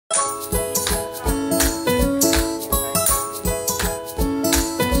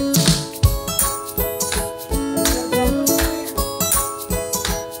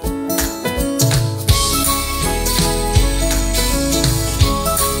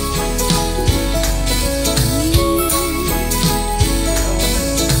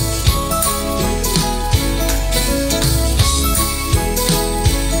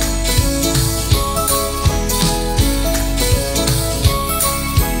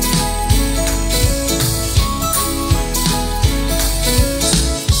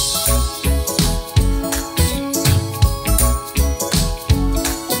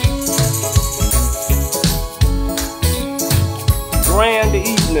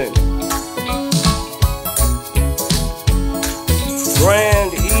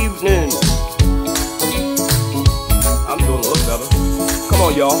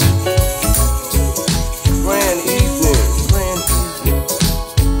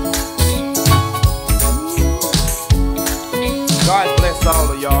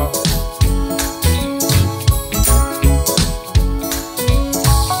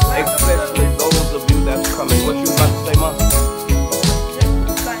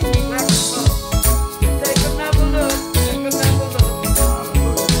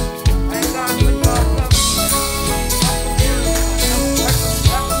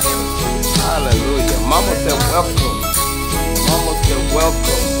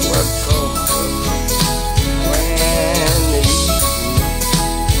welcome.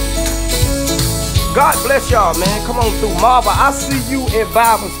 God bless y'all, man. Come on through. Marva, I see you in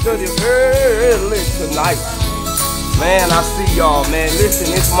Bible study early tonight. Man, I see y'all, man. Listen,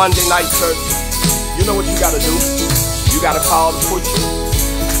 it's Monday night church. You know what you got to do. You got to call the preacher.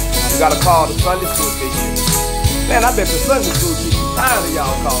 You got to call the Sunday school teacher. Man, I bet the Sunday school teacher tired of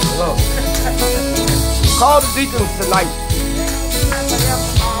y'all calling up. Call the deacons tonight.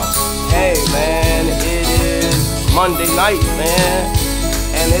 Hey, man, it is Monday night, man.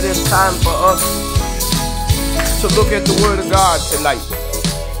 And it is time for us to look at the Word of God tonight.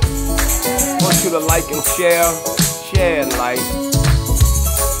 I want you to like and share. Share and like.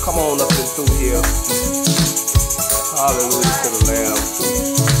 Come on up and through here. Hallelujah to the Lamb.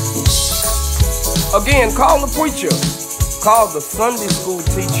 Again, call the preacher. Call the Sunday school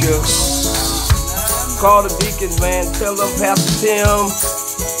teacher. Call the deacons, man. Tell them Pastor Tim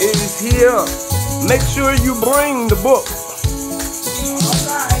is here. Make sure you bring the book.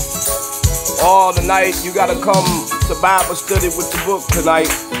 All tonight, you gotta come to Bible study with the book tonight.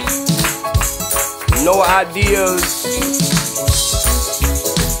 No ideas.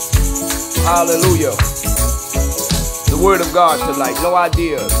 Hallelujah. The Word of God tonight. No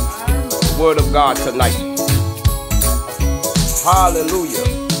ideas. The Word of God tonight. Hallelujah.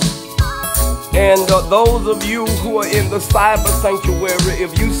 And those of you who are in the cyber sanctuary,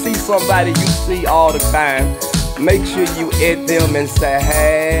 if you see somebody you see all the time, make sure you add them and say,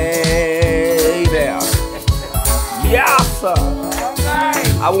 hey there. Yes, sir.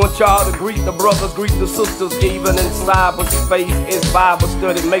 I want y'all to greet the brothers, greet the sisters, even in cyberspace. It's Bible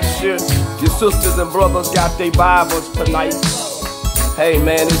study. Make sure your sisters and brothers got their Bibles tonight. Hey,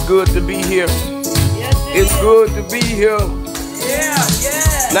 man, it's good to be here. It's good to be here.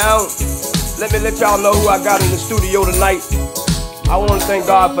 Now, let me let y'all know who I got in the studio tonight. I want to thank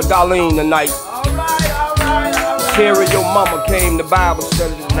God for Darlene tonight. Terry, your mama came to Bible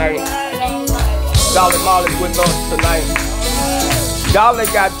study tonight. Dolly Molly's with us tonight. Dolly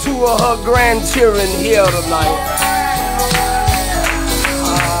got 2 of her grandchildren here tonight.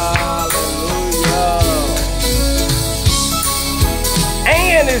 Hallelujah.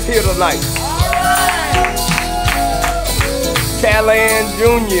 Ann is here tonight. Callan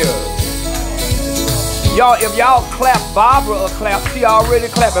Jr. Y'all, if y'all clap, Barbara will clap. She already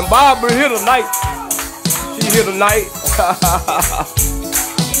clapping. Barbara here tonight. She here tonight.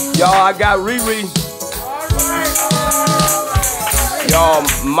 Y'all, I got Riri. Y'all,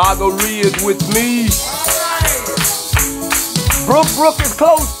 Marguerite is with me. Brooke is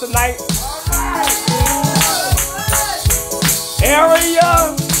close tonight.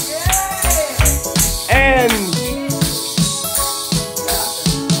 Area and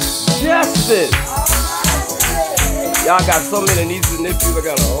Justice. Y'all got so many nieces and nephews. I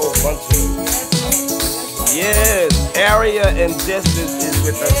got a whole bunch of them. Yes, Area and Justice is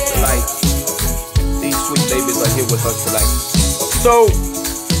with us tonight. These sweet babies are here with us tonight. So,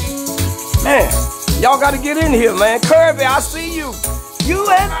 man, y'all got to get in here, man. Kirby, I see you. You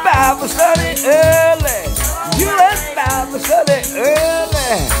at Bible study early. You at Bible study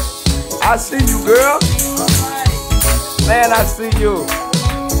early. I see you, girl. Man, I see you.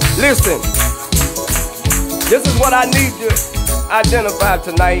 Listen, this is what I need to identify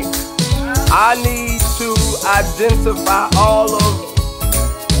tonight. I need to identify all of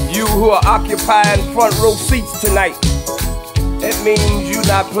you who are occupying front row seats tonight. That means you're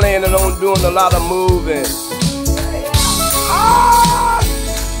not planning on doing a lot of moving.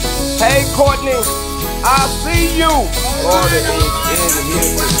 Hey, Courtney, I see you. Lord, it is in here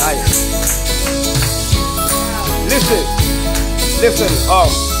tonight. Listen,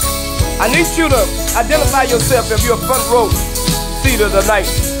 I need you to identify yourself if you're front row seater tonight.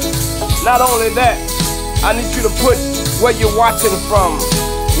 Not only that, I need you to put where you're watching from,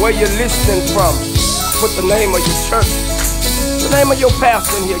 where you're listening from. Put the name of your church, the name of your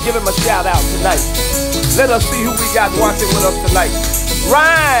pastor in here. Give him a shout out tonight. Let us see who we got watching with us tonight.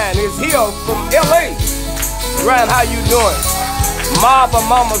 Ryan is here from LA. Ryan, how you doing? Marva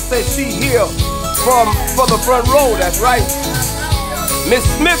Mama says she here for the front row. That's right. Miss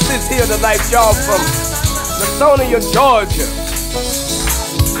Smith is here tonight, y'all, from Latonia, Georgia.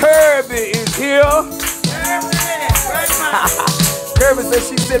 Kirby is here. Kirby says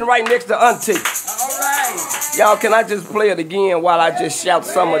she's sitting right next to Auntie. All right. Y'all, can I just play it again while I just shout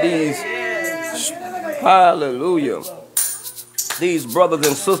some of these? Hallelujah. These brothers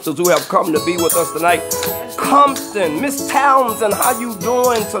and sisters who have come to be with us tonight. Compton, Miss Townsend, how you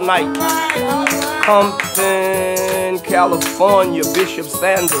doing tonight? Compton, California, Bishop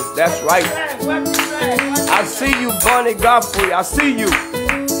Sanders, that's right. I see you, Bunny Godfrey. I see you.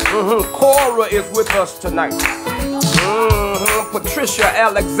 Cora is with us tonight. Patricia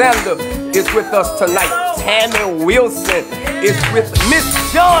Alexander is with us tonight. Tammy Wilson is with Miss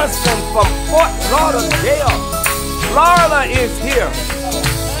Johnson from Fort Lauderdale. Florida is here.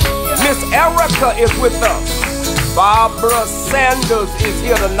 Miss Erica is with us. Barbara Sanders is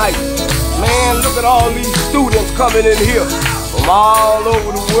here tonight. Man, look at all these students coming in here from all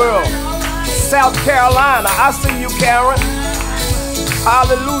over the world. South Carolina, I see you, Karen.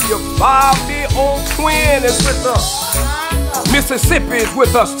 Hallelujah. Bobby O'Quinn is with us. Mississippi is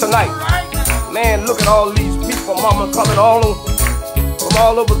with us tonight. Man, look at all these people, mama, coming from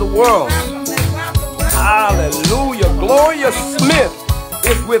all over the world. Hallelujah. Gloria Smith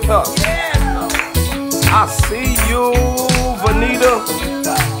is with us. I see you, Vanita.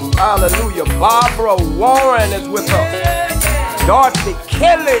 Hallelujah. Barbara Warren is with us. Dorothy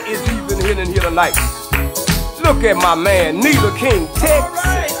Kelly is even here tonight. Look at my man, Nita King,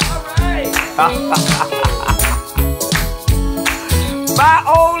 Texas.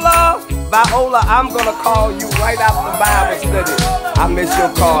 Viola, I'm gonna call you right after Bible study. I miss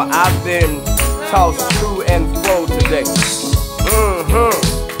your call. I've been tossed to and fro today.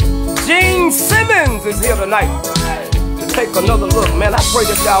 Gene Simmons is here tonight to take another look. Man, I pray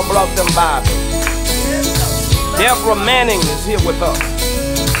that y'all brought them Bibles. Deborah Manning is here with us.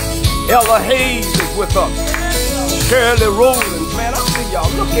 Ella Hayes is with us. Shirley Rowland, man, I see y'all.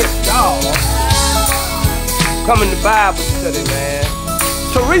 Look at y'all coming to Bible study, man.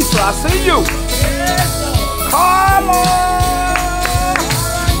 Teresa, I see you. Carla.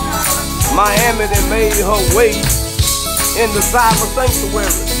 Miami, they made her way in the cyber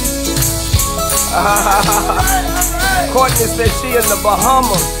sanctuary. Courtney said she in the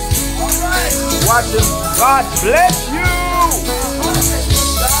Bahamas. Watching. God bless you.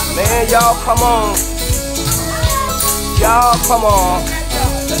 Man, y'all come on. Y'all come on.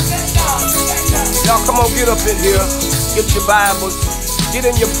 Y'all come on, get up in here. Get your Bibles. Get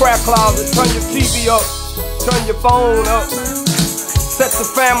in your prayer closet. Turn your TV up. Turn your phone up. Set the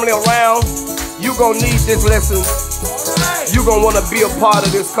family around. You gonna need this lesson. You gonna wanna be a part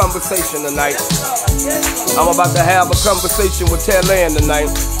of this conversation tonight. I'm about to have a conversation with Taylor tonight.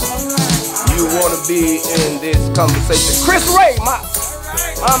 You wanna be in this conversation. Chris Ray, my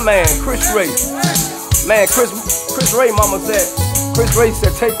man, Chris Ray. Man, Chris Ray, mama said, Chris Ray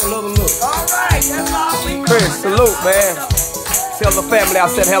said, take another look. Alright, that's all we Chris, salute, man. Tell the family I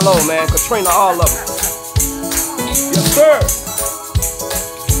said hello, man. Katrina, all of them. Yes, sir.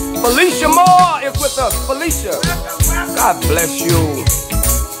 Felicia Moore is with us. Felicia. God bless you.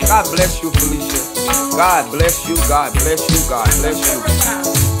 God bless you, Felicia. God bless you. God bless you. God bless you.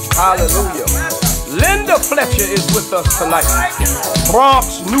 Hallelujah. Linda Fletcher is with us tonight.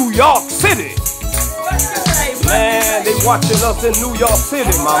 Bronx, New York City. Man, they watching us in New York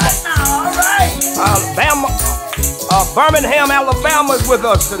City, mama. Alabama. Birmingham, Alabama is with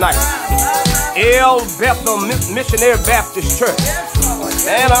us tonight. El Bethel Missionary Baptist Church.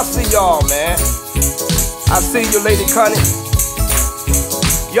 Man, I see y'all, man. I see you, Lady Connie.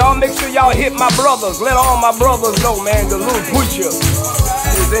 Y'all make sure y'all hit my brothers. Let all my brothers know, man, the little preacher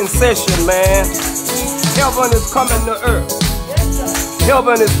is in session, man. Heaven is coming to earth.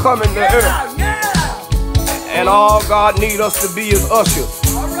 Heaven is coming to earth. And all God needs us to be is ushers.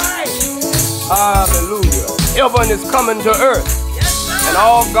 Hallelujah. Heaven is coming to earth. And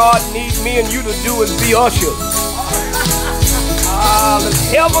all God needs me and you to do is be ushers.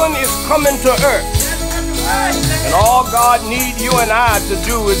 Heaven is coming to earth. And all God needs you and I to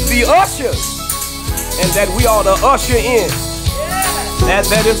do is be ushers. And that we ought to usher in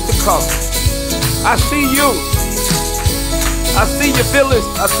that is to come. I see you. I see you, Phyllis.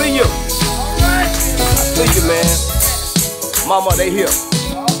 I see you. I see you, man. Mama, they here.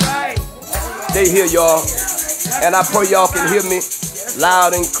 They here, y'all. And I pray y'all can hear me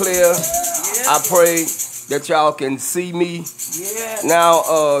loud and clear. I pray that y'all can see me.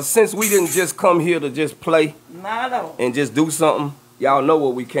 Now, since we didn't just come here to just play and just do something, y'all know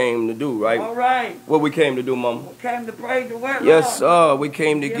what we came to do, right? All right. What we came to do, Mama? We came to praise the word. Yes, sir. We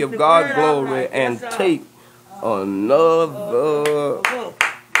came to give God glory and take another.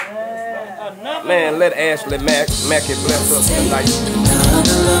 Man, let Ashley Mackey bless us tonight.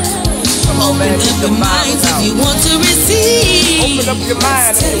 Come on, man, get your mind out. If you want to receive. Open up your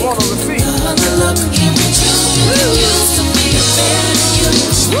mind if you want to receive.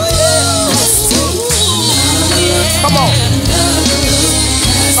 Come on.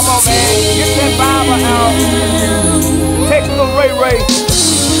 Come on, man. Get that Bible out. Take the Ray.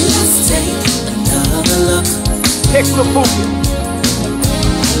 Take the Boogie.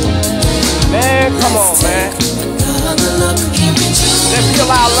 Man, come on, man. Let's heal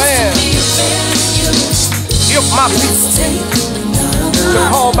our land. If my people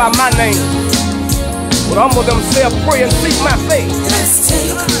shall call by my name, would humble themselves, pray and seek my face,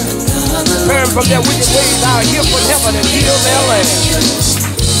 turn from their wicked ways, I'll hear from heaven and heal their land.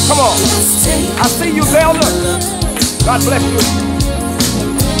 Come on. I see you, Zelda. God bless you.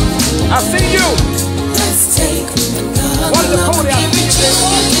 I see you. One of the Cody, I see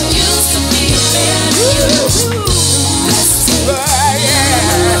you there.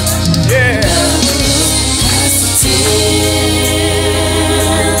 Yeah.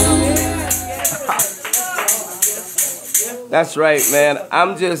 That's right, man.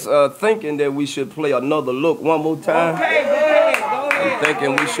 I'm just thinking that we should play another look one more time. I'm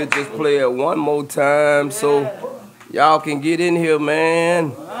thinking we should just play it one more time so y'all can get in here,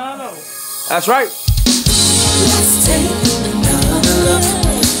 man. That's right. Let's take another look.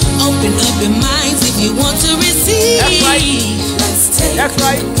 Open up your minds if you want to receive. That's right. That's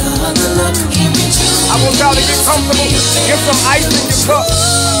right. I want y'all to get comfortable. Get some ice in your cup.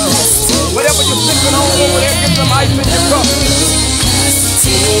 Whatever you're sipping on over there, get some ice in your cup.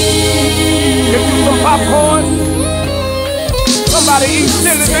 Get you some popcorn. Somebody eat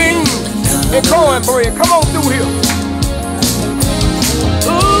chili beans and cornbread. Come on through here.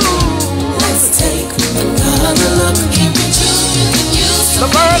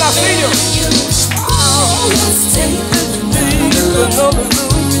 Laverne, I see you.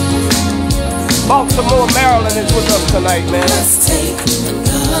 Baltimore, Maryland is with us tonight, man. Let's take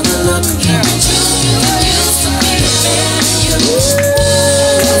another look.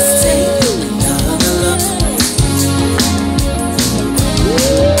 Let's take another look.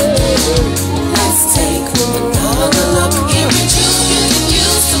 Let's take another look.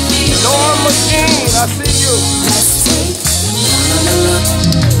 Norm Machine, I see you. Let's take another look.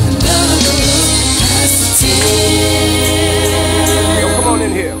 Yo, come on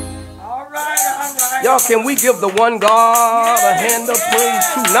in here. All right. Y'all, can we give the one God a hand of praise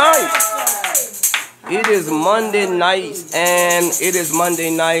tonight? It is Monday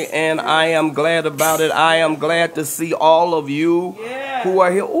night, and I am glad about it. I am glad to see all of you who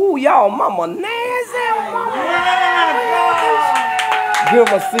are here. Ooh, y'all, Mama Nancy. Give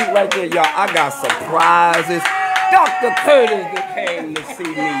them a seat right there, y'all. I got surprises. Dr. Curtis that came to see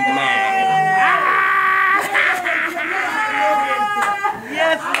me, man.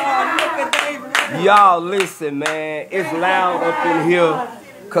 Y'all listen, man. It's loud up in here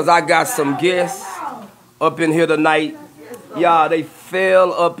because I got some guests up in here tonight. Y'all, they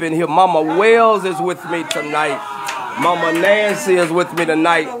fell up in here. Mama Wells is with me tonight. Mama Nancy is with me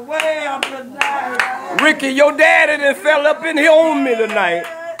tonight. Ricky, your daddy done fell up in here on me tonight.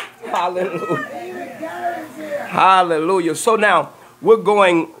 Hallelujah. Hallelujah. So now, we're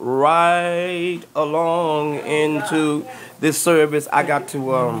going right along into this service. I got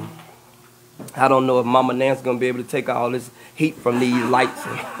to, I don't know if Mama Nancy's going to be able to take all this heat from these lights.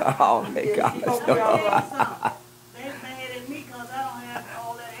 Oh, my gosh. They mad at me because I don't have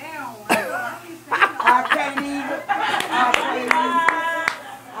all that air on. I can't even.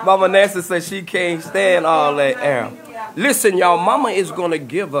 Mama Nancy said she can't stand all that air. Listen, y'all, Mama is going to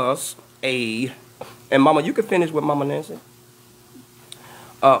give us a... And Mama, you can finish with Mama Nancy.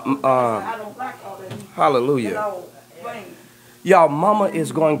 Hallelujah. Y'all, Mama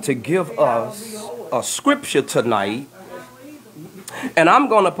is going to give us a scripture tonight. And I'm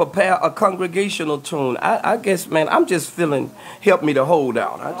going to prepare a congregational tune. I guess, man, I'm just feeling, help me to hold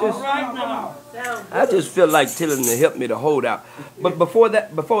out. I just feel like telling them to help me to hold out. But before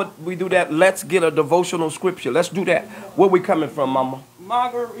we do that, let's get a devotional scripture. Let's do that. Where we coming from, Mama?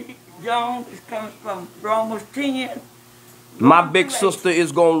 Marguerite Jones is coming from Romans 10. My big sister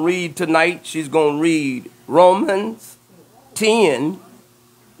is going to read tonight. She's going to read Romans 10.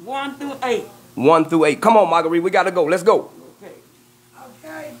 1 through 8. 1 through 8. Come on, Marguerite. We got to go. Let's go.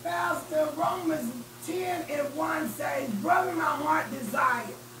 Okay, Pastor, Romans 10 and 1 says, brother, my heart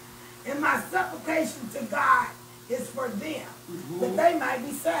desire, and my supplication to God is for them, that they might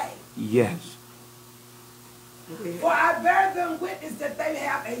be saved. Yes. For I bear them witness that they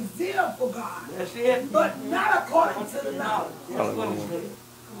have a zeal for God, That's it. but not according to the knowledge. That's what it says.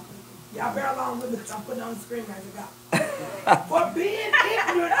 Y'all bear along with me, I'm putting on the screen as I go. For being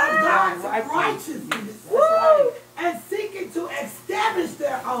ignorant of God's righteousness and seeking to establish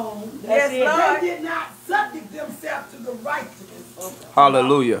their own, That's it. they did not subject themselves to the righteousness.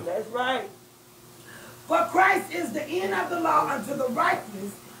 Hallelujah. That's right. For Christ is the end of the law unto the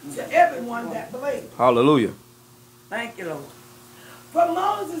righteousness to everyone that believes. Hallelujah. Thank you, Lord. For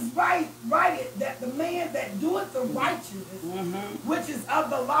Moses writed that the man that doeth the righteousness, which is of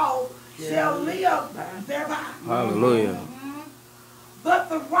the law, shall live thereby. Hallelujah. But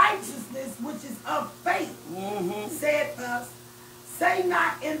the righteousness which is of faith, said us, say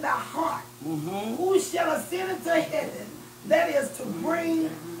not in thy heart, who shall ascend into heaven, that is to bring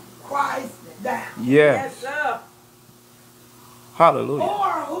Christ down. Yes. sir. Hallelujah.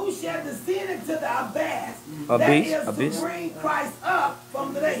 Or who shall descend into the abyss, that is Abyss. to bring Christ up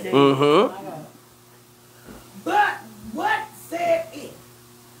from the dead. Mm-hmm. But what said it?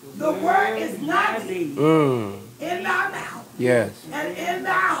 The word is not in thy mouth Yes. and in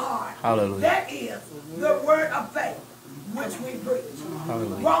thy heart. Hallelujah. That is the word of faith which we preach.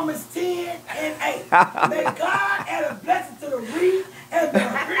 Hallelujah. Romans 10 and 8. May God add a blessing to the read and the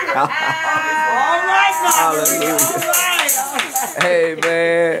hearer of his word. All right, now. Hallelujah. All right. Hey,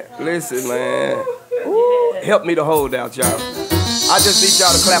 man. Listen, man. Ooh, help me to hold out, y'all. I just need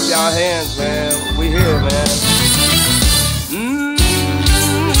y'all to clap y'all hands, man. We here, man.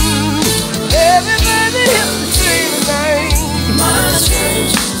 Everybody help me sing the name.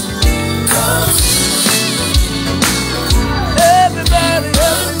 Everybody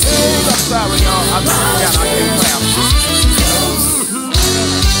help me sing. I'm sorry, y'all. I can't clap.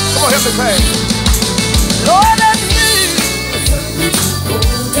 Come on, help me sing. Lord, that's me.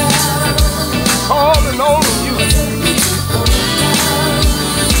 Calling on you.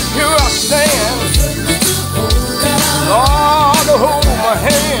 Here I stand. Lord, hold my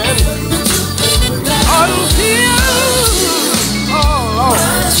hand. Until, oh Lord,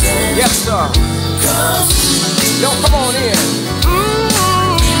 yes sir. Yo, come on in.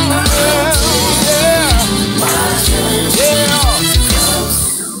 Yeah.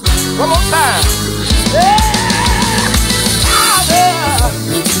 One more time. Father,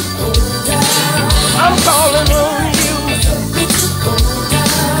 I'm calling on you.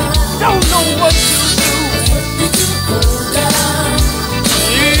 Don't know what to do.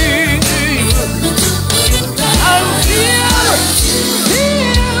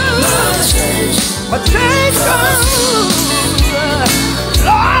 But change comes,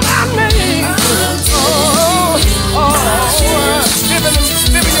 Lord, I need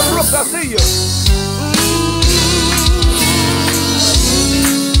Vivian Brooks, I see you.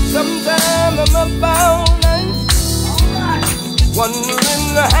 Sometimes I'm up all night,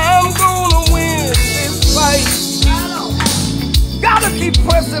 wondering how I'm gonna win this fight. Gotta keep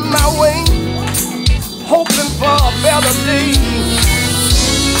pressing my way, hoping for a better day.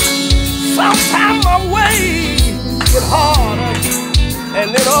 Sometimes my way get harder,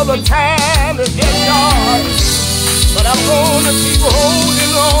 and then other times it gets hard. But I'm gonna keep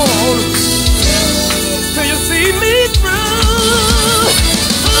holding on till you see me through.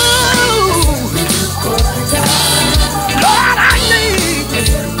 Lord, I need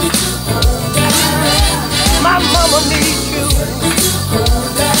you. My mama needs you.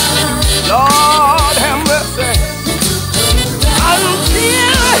 Lord, have mercy.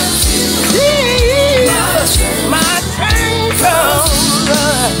 My change comes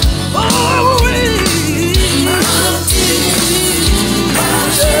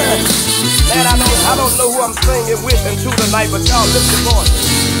Man, I don't know who I'm singing with and to tonight, but y'all lift your voice.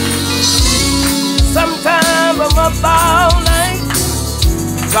 Sometimes I'm up all night.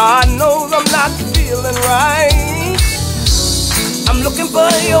 God knows I'm not feeling right. I'm looking for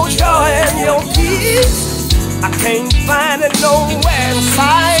your joy and your peace. I can't find it nowhere in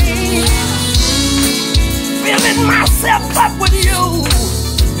sight. Filling myself up with you.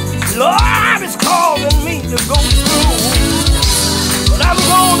 Lord is calling me to go through. But I'm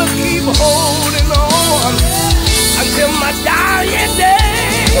gonna keep holding on until my dying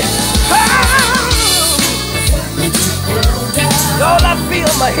day. Lord, I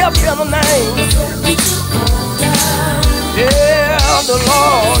feel my help in the name. Yeah, the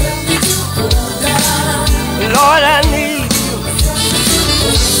Lord. Lord, I need you.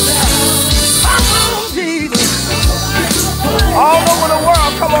 Come on, Jesus. All over the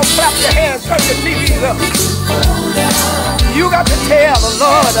world, come on, clap your hands, turn your TVs up. You got to tell the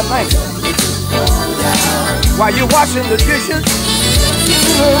Lord tonight. While you're washing the dishes,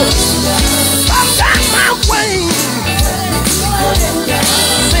 sometimes my way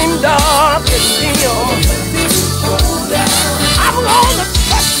seem dark and dim. I'm gonna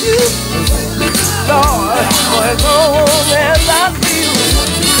trust you, Lord, for as long as I feel.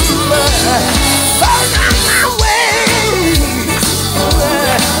 Sometimes my way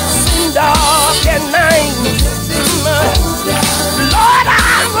seem dark at night. Lord,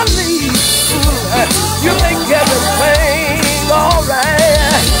 I believe you make everything alright.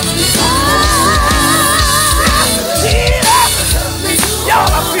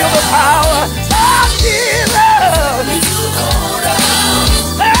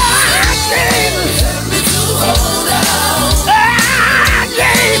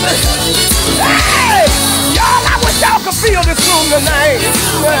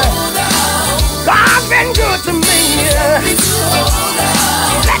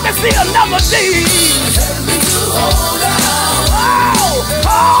 see another day. Help me to hold on. Oh,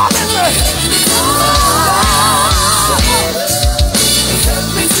 hallelujah. Help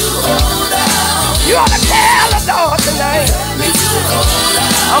me to hold on. You ought to tell the Lord tonight. Help me to hold on.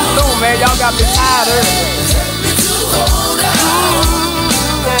 I'm through, man. Y'all got me tired early.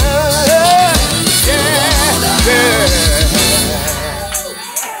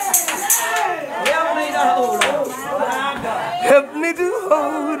 Help me to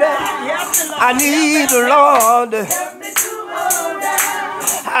hold on. Help me to hold on. I need the Lord.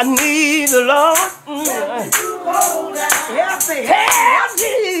 I need the Lord. Tell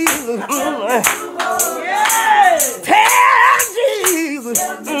Jesus. Tell Jesus.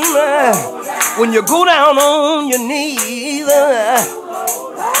 When you go down on your knees.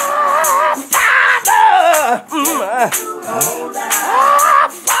 Father.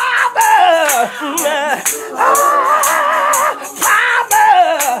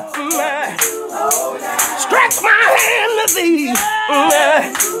 Stretch my hand to thee,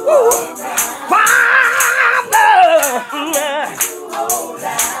 Father.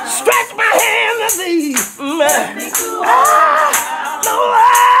 Stretch my hand to thee. No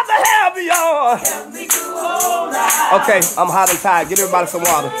other help, y'all. Okay, I'm hot and tired. Get everybody some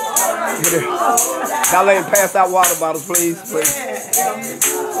water. Y'all ain't pass out water bottles, please.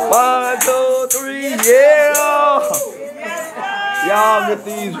 1, 2, 3, yeah. Y'all get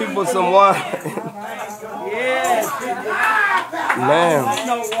these people some water. Man.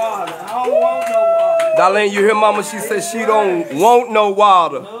 Darlene, you hear Mama? She said she don't want no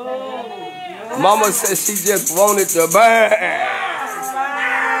water. Mama said she just wanted to burn.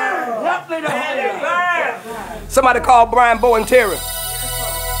 Somebody call Brian, Bo, and Terry.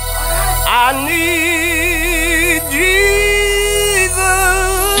 I need Jesus.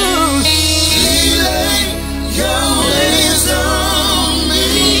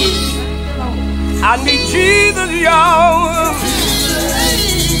 I need Jesus, y'all.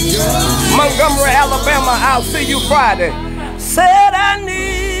 Montgomery, Alabama, I'll see you Friday. Said I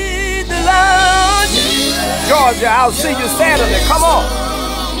need the Lord. Georgia, I'll see you Saturday. Come on.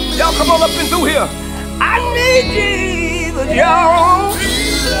 Y'all come on up and do here. I need Jesus, y'all.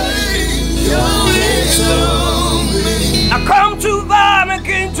 I come too far and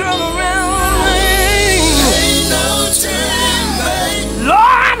can't turn around.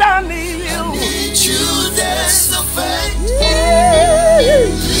 Lord, I need you. That's the fact.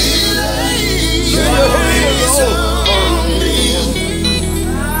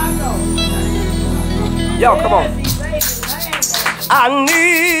 Yo, come on. I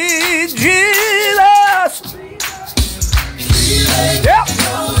need Jesus. Yep.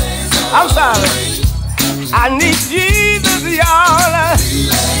 I'm sorry. I need Jesus, y'all.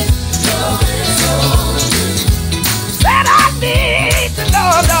 Said I need the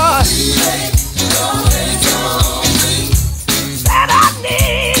Lord. Said I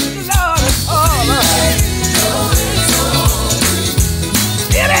need the Lord.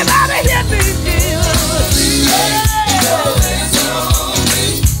 Anybody hear me, Jesus?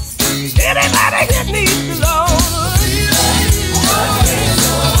 Anybody hear me, the Lord?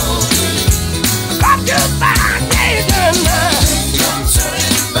 Come to my nation.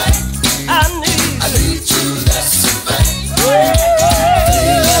 I need you. That's the fact.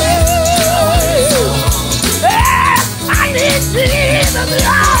 I need Jesus,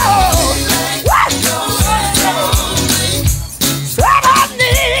 Lord. What? Said I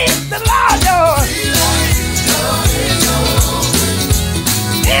need the Lord, Lord.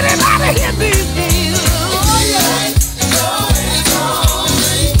 Anybody hear me, Jesus?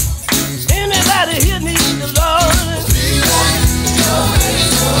 Anybody hear me, the Lord?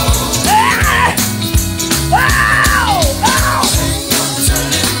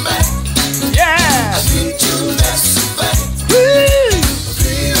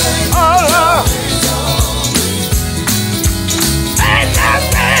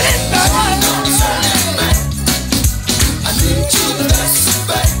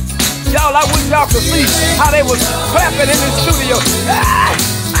 Y'all could see how they was clapping in the studio.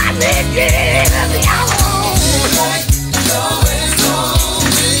 I need Jesus,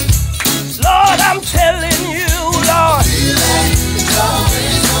 Lord, I'm telling you, Lord.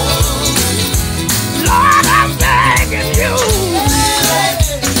 Lord, I'm begging you.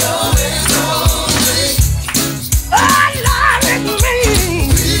 Oh, Lord, it's me.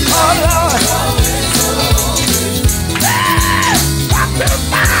 Oh, Lord.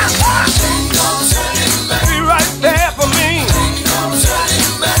 Be right there for me.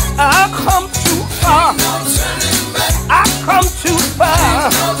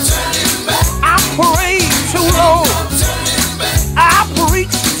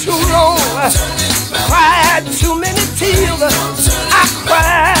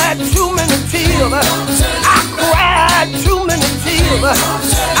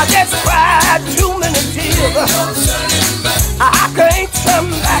 I can't turn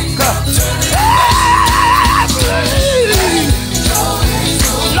back.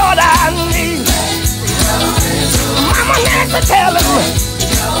 Lord, I need Mama Nancy, tell him.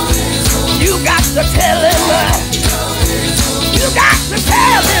 You got to tell him. You got to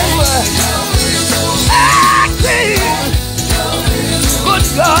tell him. I think, good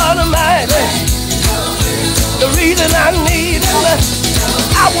God Almighty, the reason I need him,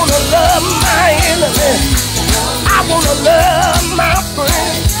 I want to love my enemy. I want to love my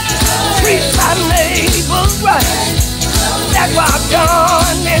friends. Treat my neighbors right. That's why I've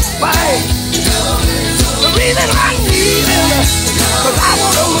done this fight. The reason I need him, cause I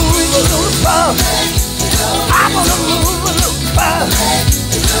want to move a little far. I want to move a little far.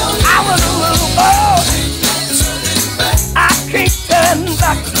 I want to move on. I can't turn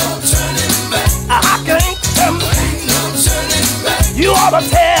back. I can't turn back. You ought to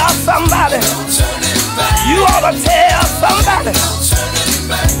tell somebody. You ought to tell somebody.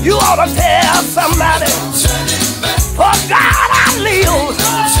 You ought to tell somebody. For God I live.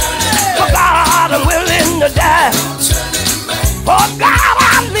 For God I'm willing to die. For God I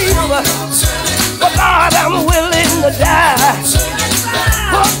live. For God I'm willing to die.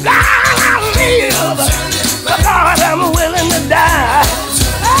 For God I live. For God I'm willing to die.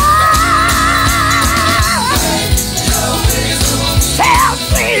 Tell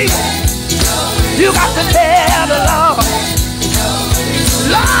me. You got to tell the Lord.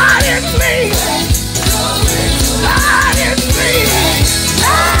 Lord, it's me. Lord, it's me.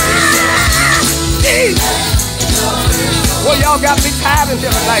 Well, y'all got me tired in here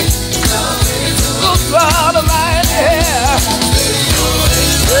tonight. Good God Almighty.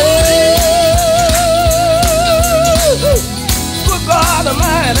 Good God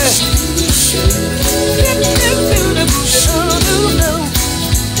Almighty.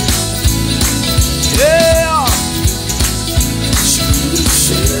 Yeah.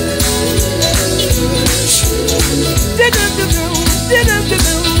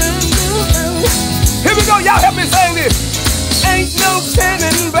 Here we go, y'all help me sing this. Ain't no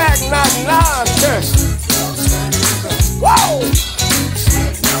turning back, not nonsense. Whoa!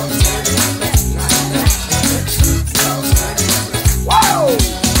 Whoa!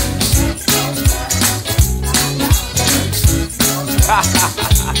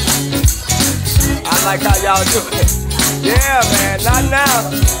 I like how y'all do it. Yeah, man, not now.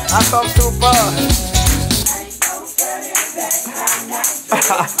 I come too far.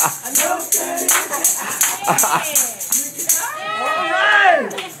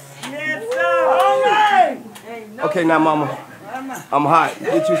 Okay, now, Mama, I'm hot.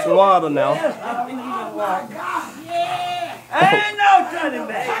 Get you some water now. Ain't no turning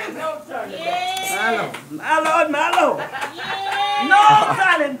back. No turning back. My Lord, my Lord. No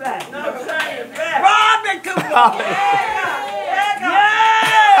turning back. No turning back. Robin Cooper.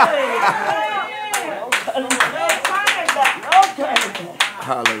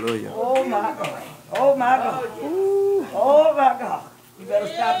 Hallelujah. Oh my God. Oh my God. Oh my God. You better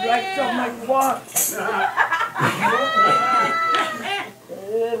stop drinking so much water.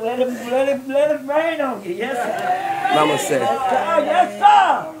 Let it rain on you. Yes, sir. Mama said. Yes,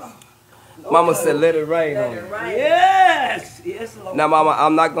 sir. Mama said, let it rain on you. Yes. Yes, Lord. Now, Mama,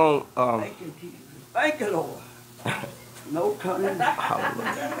 I'm not going Thank you, Jesus. Thank you, Lord. No turning back.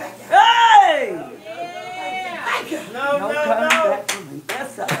 Hallelujah. Hey! No turning back for me.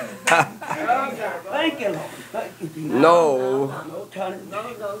 Yes, sir. Thank you, Lord. Thank you, Jesus. No. No turning back.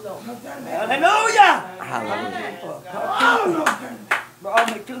 Hallelujah! Hallelujah. Brought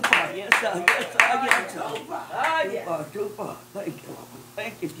me too far. Yes, sir. Yes, sir. Yes, sir. Too far. Too far. Thank you, Lord.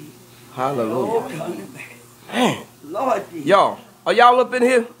 Thank you, Jesus. Hallelujah. No turning back. Man. Lord Jesus. Y'all, are y'all up in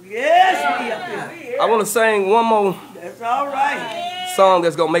here? Yes, we up here. I want to sing one more That's all right. song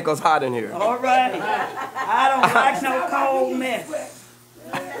that's going to make us hot in here. All right. I don't like no cold mess.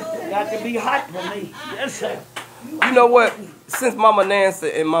 Got to be hot for me. Yes, sir. You know what? Since Mama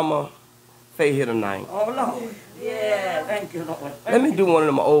Nancy and Mama Faye here tonight, Oh, Lord. Yeah. Thank you, Lord. let me do one of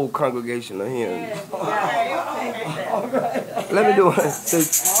them old congregational hymns. Let me do one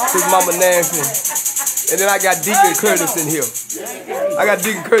since Mama Nancy. And then I got Deacon Curtis in here. I got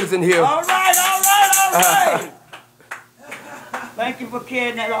Deacon Curtis in here. All right, all right, all right. Thank you for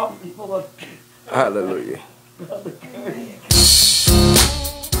carrying that off for us. Hallelujah.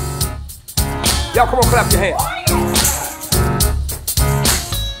 Y'all come on, clap your hands.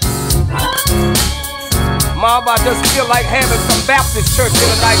 Mom, I just feel like having some Baptist church here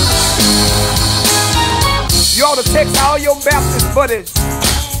tonight. You ought to text all your Baptist buddies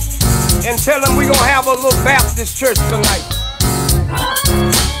and tell them we're going to have a little Baptist church tonight.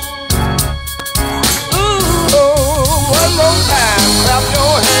 Ooh. one more time. Clap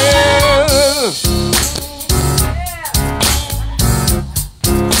your hands.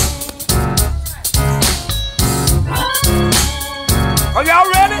 Are y'all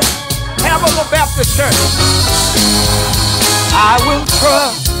ready? Havana Baptist Church. I will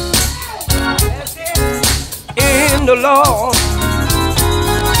trust in the Lord.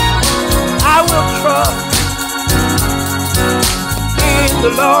 I will trust in the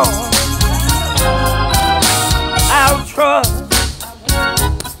Lord. I'll trust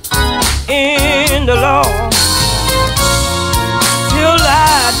in the Lord till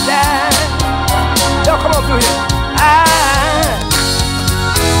I die. Y'all come on through here. I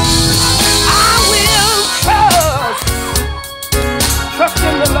will trust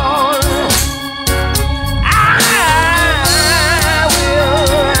in the Lord. I will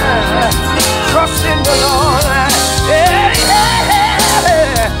trust in the Lord.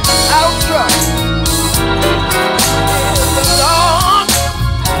 I'll trust in the Lord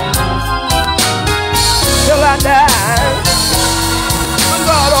till I die. Good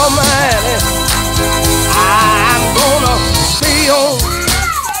God Almighty, I'm gonna stay on.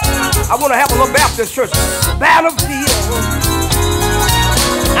 I want to have a little Baptist church battlefield.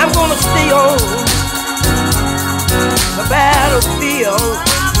 I'm gonna stay on the battlefield.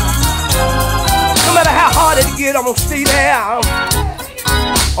 No matter how hard it gets, I'm gonna stay there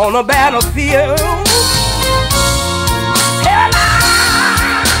on the battlefield. Till I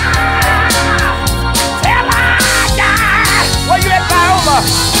die. Where you at, Viola?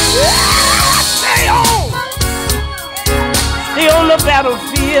 Stay on the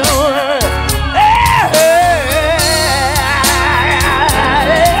battlefield.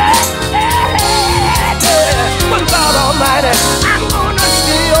 But God Almighty, I'm gonna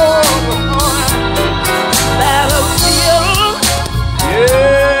stay on the battlefield.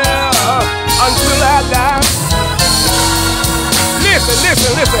 Yeah, until I die. Listen.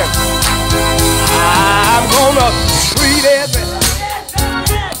 I'm gonna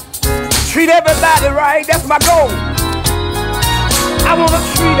treat everybody right. That's my goal. I wanna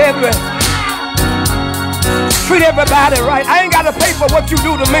treat everybody right. I ain't gotta pay for what you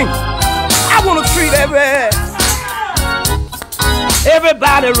do to me. I wanna treat everybody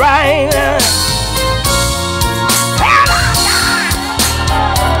right.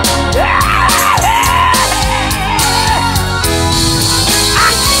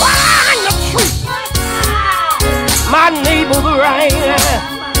 I'm trying to treat my neighbors right.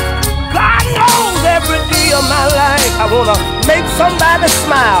 God knows every day of my life I wanna make somebody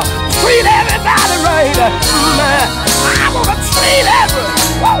smile. Treat everybody right. I wanna treat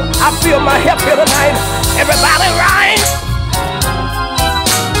I feel my help here tonight. Everybody right?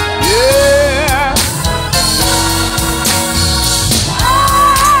 Yeah.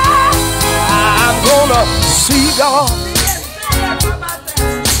 I'm gonna see God.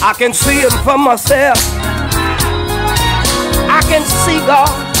 I can see Him for myself. I can see God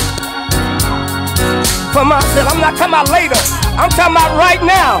for myself. I'm not talking about later. I'm talking about right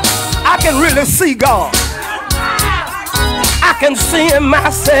now. I can really see God. I can see Him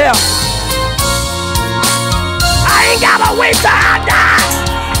myself. I ain't gotta wait till I die.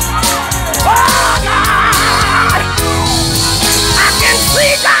 Oh God, I can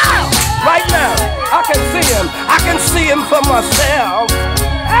see God right now. I can see Him. I can see Him for myself.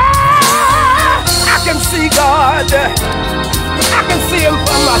 I can see God. I can see Him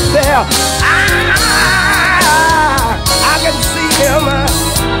for myself. I can see Him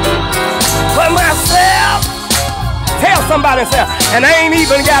for myself. Tell somebody, say, and I ain't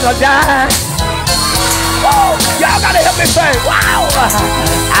even gotta die. Whoa, y'all gotta help me say, wow,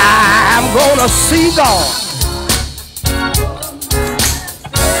 I'm gonna see God.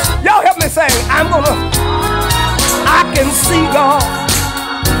 Y'all help me say, I can see God.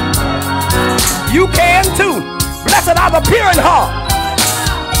 You can too. Blessed are the pure in heart.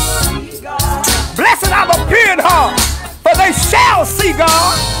 Blessed are the pure in heart, for they shall see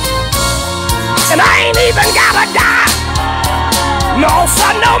God. And I ain't even gotta die. No,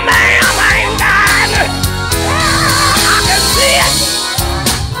 son, no, ma'am, I ain't dying. I can see it.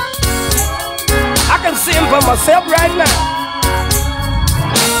 I can see Him for myself right now.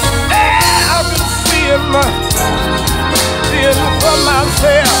 Yeah, I can see Him for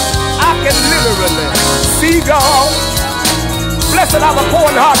myself. I can literally see God. Blessed are the poor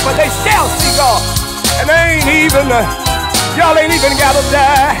in heart, for they shall see God. And they ain't even, y'all ain't even gotta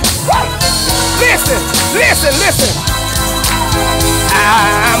die. Listen.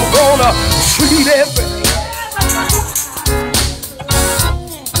 I'm gonna treat everybody.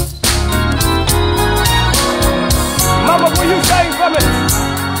 Mama, will you sing for me?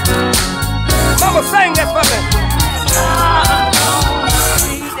 Mama, sing that for me.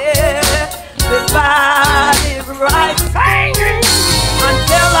 singing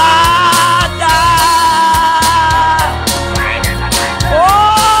until I die.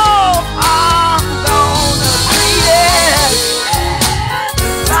 Oh, I'm gonna treat it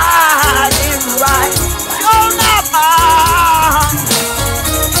right. Oh, no,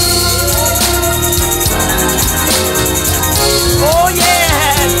 oh,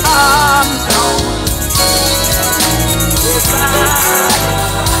 yes, I'm gonna.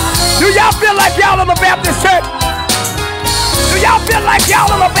 Do y'all feel like y'all in the Baptist church? Do y'all feel like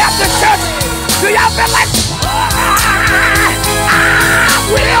y'all in the Baptist church? Do y'all feel like I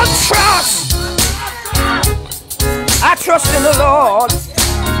will trust? I trust in the Lord.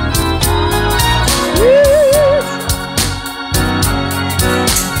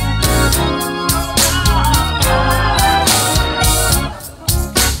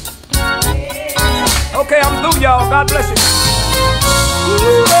 Okay, I'm through, y'all. God bless you.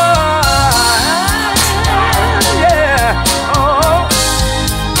 Ooh, yeah. Oh.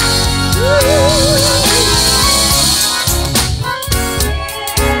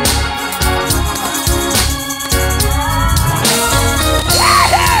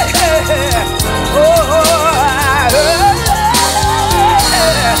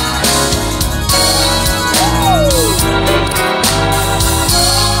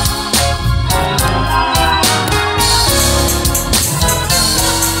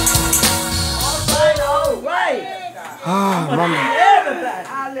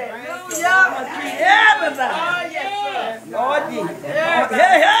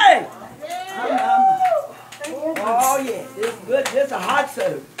 Hey! Oh yeah, this is good. This is a hot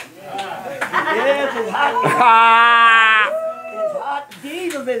service. Yes, it's hot. It's hot.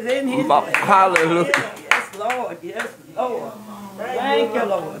 Jesus is in his place. Hallelujah. Yes, Lord. Yes, Lord. Thank you,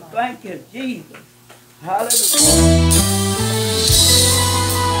 Lord. Thank you, Jesus. Hallelujah.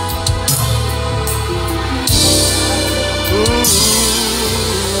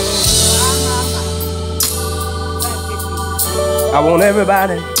 I want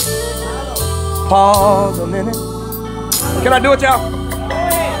everybody pause a minute. Can I do it, y'all?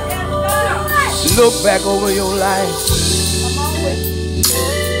 Look back over your life.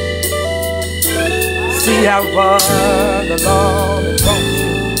 See how far the Lord has brought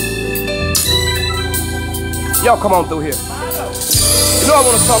you. Y'all come on through here. You know I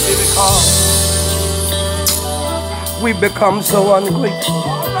want to talk to you because we become so ungrateful.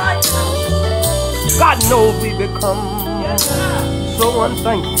 God knows we become so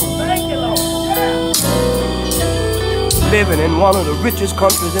unthankful. Living in one of the richest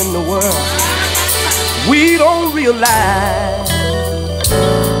countries in the world, we don't realize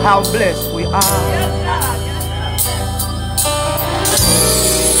how blessed we are.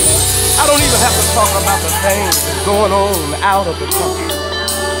 I don't even have to talk about the things that's going on out of the country,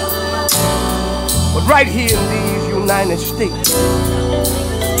 but right here in these United States,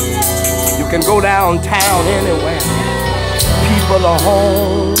 you can go downtown anywhere. People are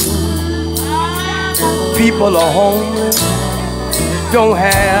home. People are homeless. Don't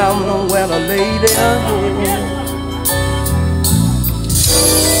have nowhere to lay their head.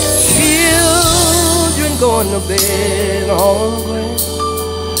 Children going to bed hungry,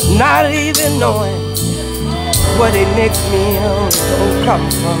 not even knowing where their next meal is gonna come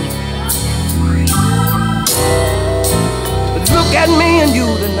from. But look at me and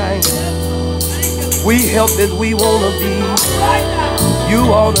you tonight. We help as we wanna be.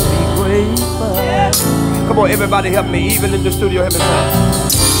 You ought to be grateful. Come on, everybody help me. Even in the studio, help me sing.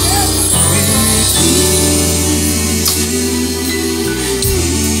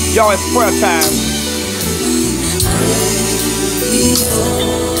 Y'all, it's prayer time.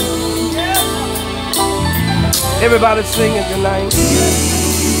 Everybody singing tonight.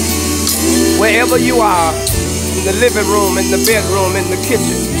 Wherever you are, in the living room, in the bedroom, in the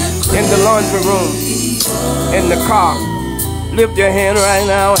kitchen, in the laundry room, in the car, lift your hand right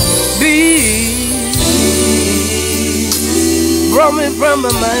now. Be brought me from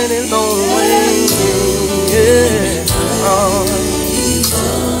a mighty long way. Yeah.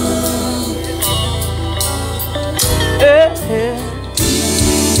 Yeah.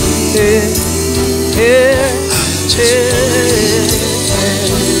 Yeah.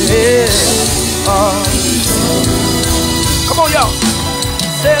 Yeah. Come on, y'all.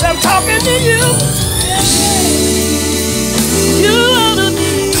 Said I'm talking to you. You ought to be.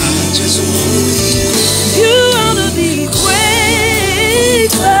 You ought to be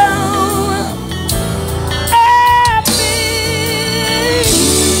grateful. Happy.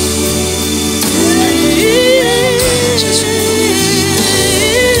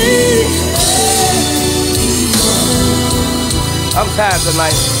 I'm tired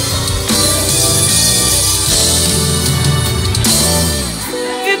tonight.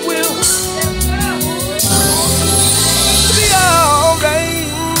 Be alright.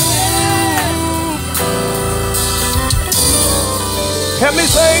 Help me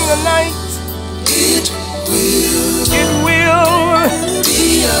sing tonight. It will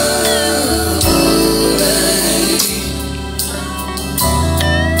be alright.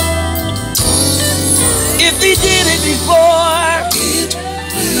 If he did it before,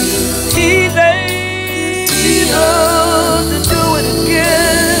 he's able to do it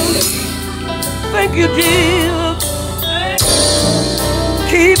again. Thank you, Jesus.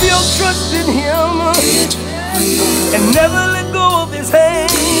 Keep your trust in him and never let go of his hand.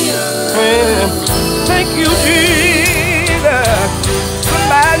 Thank you, Jesus.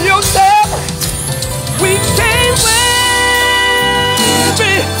 Remind yourself, we can't wait.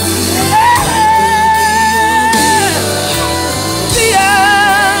 Be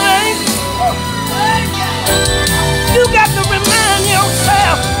alright. You got to remind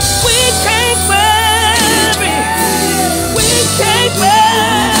yourself, we can't worry. We can't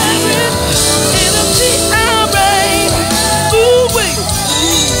worry. It'll be alright. Ooh-wee.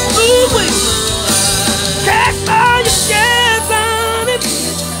 Ooh-wee. Cast all your cares on it.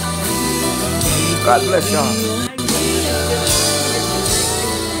 God bless y'all.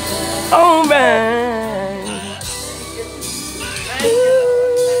 Oh, man.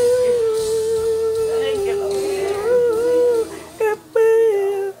 It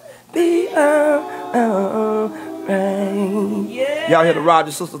will be alright. Y'all hear the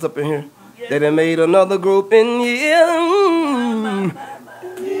Rogers sisters up in here? They done made another group in here.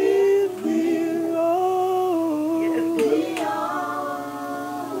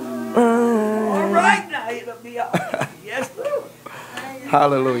 All right now, it'll be all right. Yes, Lord.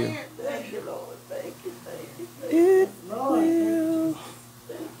 Hallelujah. Thank you, Lord. Thank you, thank you. It will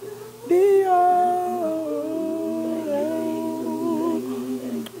be alright.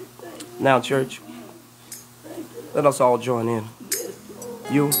 Now, church, let us all join in.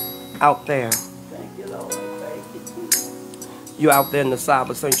 You out there. You out there in the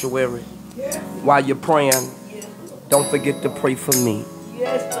cyber sanctuary. While you're praying, don't forget to pray for me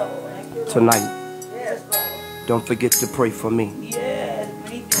Yes, Lord. tonight. Yes, Lord. Don't forget to pray for me. Yes,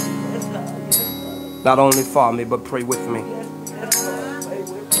 me too. Yes, Lord. Yes, Lord. Not only for me, but pray with me. Yes, Lord. Pray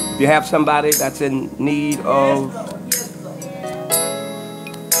with me. If you have somebody that's in need of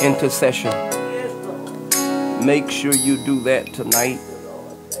intercession, Yes, Lord. make sure you do that tonight.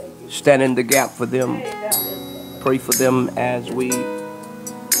 Stand in the gap for them. Pray for them as we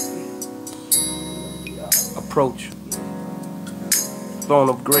approach throne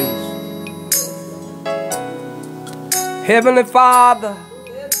of grace. Heavenly Father,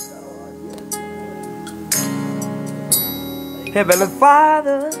 Heavenly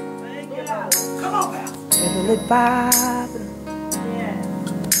Father, Come on, Pastor. Heavenly Father,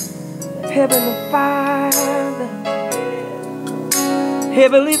 Heavenly Father,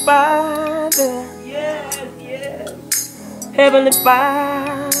 Heavenly Father, Yes, yes. Heavenly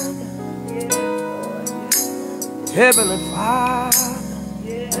Father, Yes, Lord. Heavenly Father.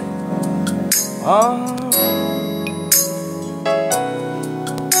 Yes.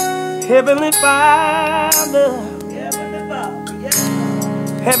 Heavenly Father, Heavenly Father. Yes,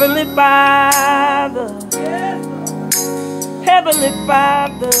 Heavenly Father, yes, Lord. Heavenly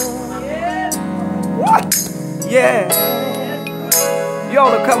Father. Yes, What? Yeah, you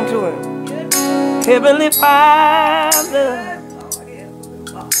ought to come to him. Heavenly Father,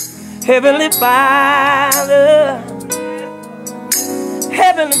 Heavenly Father,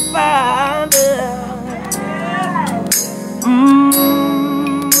 Heavenly Father.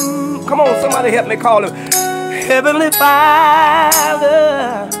 Come on, somebody help me call him. Heavenly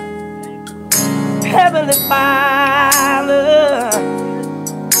Father, Heavenly Father,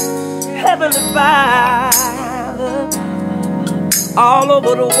 Heavenly Father. All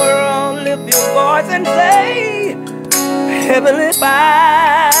over the world, lift your voice and say, Heavenly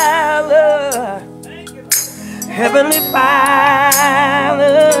Father, Heavenly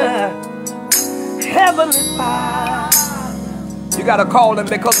Father, Heavenly Father. You gotta call him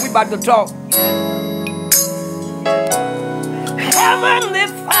because we about to talk. Heavenly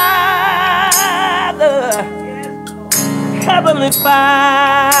Father, Heavenly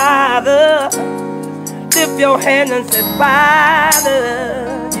Father. Lift your hand and say,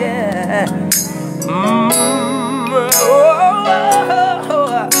 Father, yeah.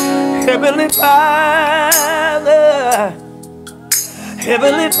 Heavenly Father,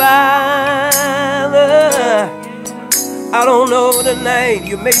 Heavenly Father. I don't know tonight.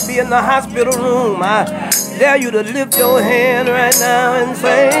 You may be in the hospital room. I dare you to lift your hand right now and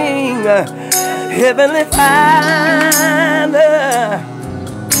sing, Heavenly Father,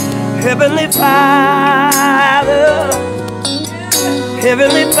 Heavenly Father,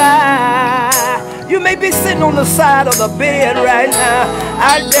 Heavenly Father. You may be sitting on the side of the bed right now.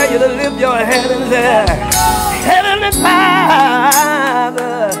 I dare you to lift your hand and say, Heavenly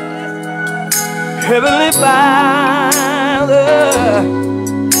Father, Heavenly Father,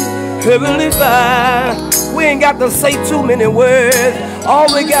 Heavenly Father. We ain't got to say too many words. All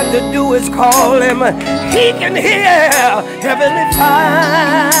we got to do is call him. He can hear. Heavenly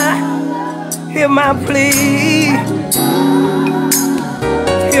Father, hear my plea,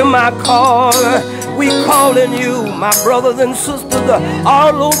 hear my call. We calling you, my brothers and sisters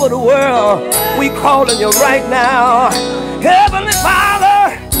all over the world. We calling you right now. Heavenly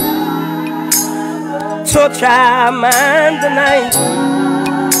Father, touch our mind tonight.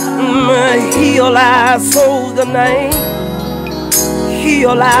 Heal our souls tonight.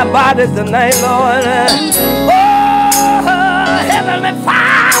 Heal our bodies tonight, Lord. Oh, Heavenly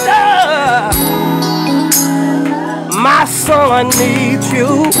Father, my son needs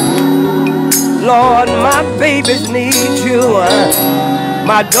you. Lord, my babies need you.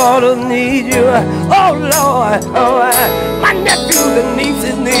 My daughters need you. Oh, Lord, my nephews and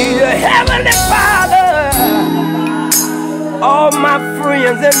nieces need you. Heavenly Father, all my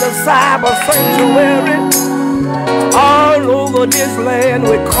friends in the cyber sanctuary, all over this land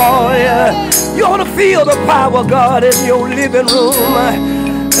we call you. You ought to feel the power of God in your living room.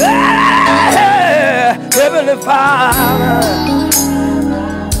 Heavenly Father,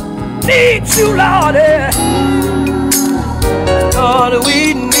 need you, Lord. Lord,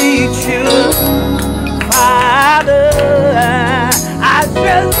 we need you. Father, I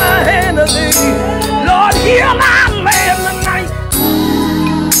stretch my hand to thee. Lord, heal our land tonight.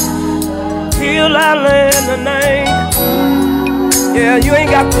 Heal our land tonight. Yeah, you ain't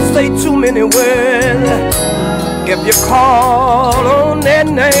got to say too many words. If you call on that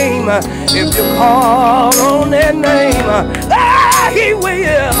name, if you call on that name, he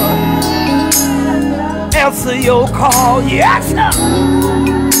will answer your call. Yes, sir.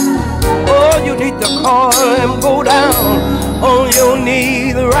 Oh, you need to call him. Go down on your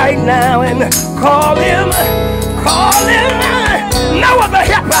knees right now and call him. Call him. No other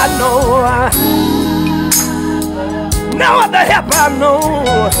help I know. No other help I know.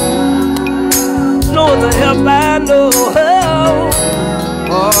 No other help I know.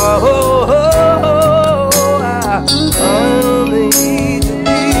 I need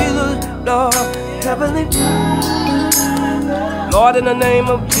Jesus, Lord, Heavenly Lord, in the name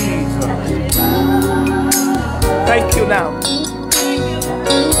of Jesus. Thank you now.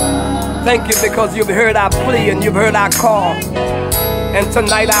 Thank you because you've heard our plea and you've heard our call. And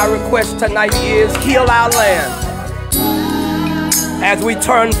tonight our request tonight is heal our land. As we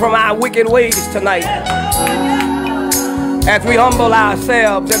turn from our wicked ways tonight, as we humble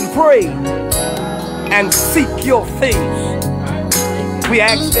ourselves and pray and seek your face, we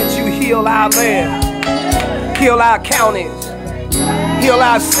ask that you heal our land, heal our counties, heal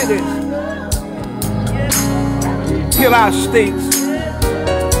our cities, heal our states,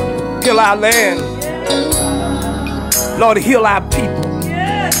 heal our land. Lord, heal our people.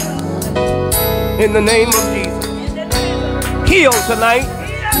 In the name of Jesus. Heal tonight.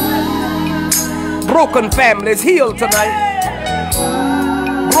 Broken families, heal tonight.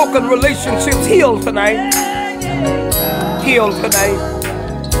 Broken relationships, heal tonight. Heal tonight.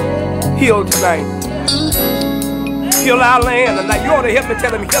 Heal tonight. Heal our land tonight. You ought to help me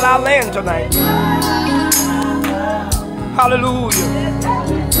tell him, heal our land tonight. Hallelujah.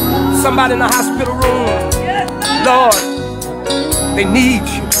 Somebody in the hospital room, Lord, they need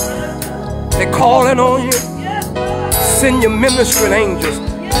you. They're calling on you. Send your ministering angels.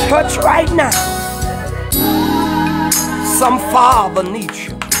 Touch right now. Some father needs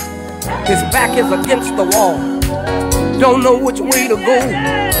you. His back is against the wall. Don't know which way to go.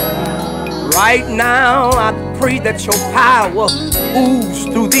 Right now, I pray that your power ooze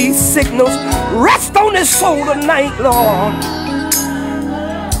through these signals. Rest on his soul tonight, Lord.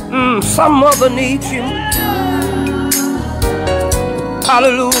 Some mother needs you.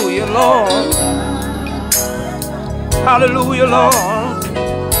 Hallelujah, Lord. Hallelujah, Lord.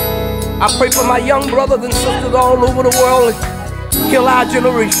 I pray for my young brothers and sisters all over the world. Heal our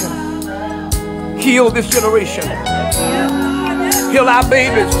generation. Heal this generation. Heal our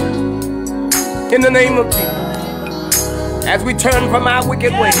babies. In the name of Jesus. As we turn from our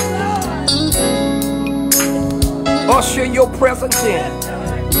wicked ways, usher your presence in.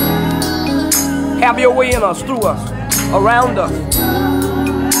 Have your way in us, through us, around us.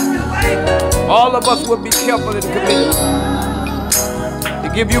 All of us will be careful and committed to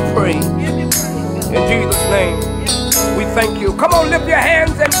give you praise. In Jesus' name, we thank you. Come on, lift your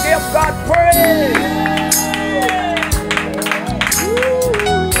hands and give God.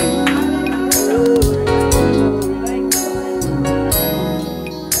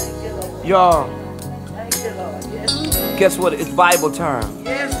 Guess what? It's Bible time.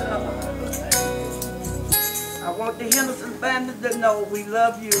 Yes, sir. I want the Henderson family to know we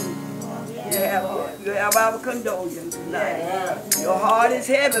love you. You have our condolence tonight. Your heart is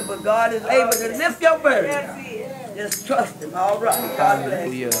heavy, but God is able to lift your burden. Just trust Him. All right. God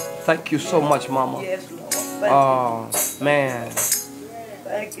bless you. Hallelujah. Thank you so much, Mama. Yes, Lord. Oh, man.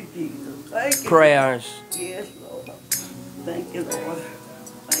 Thank you, Jesus. Thank you. Prayers Yes, Lord. Thank you, Lord.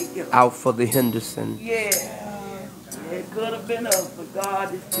 Thank you, Lord. out for the Henderson. Yeah. It could have been us, but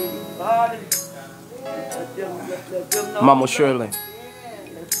God is still. God is. Let them know. Mama Shirley,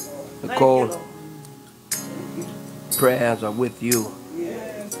 Yes, Lord. Thank Nicole. you, Lord. prayers are with you.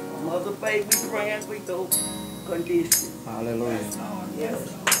 Yes. Mother Faith, we praying with those conditions. Hallelujah.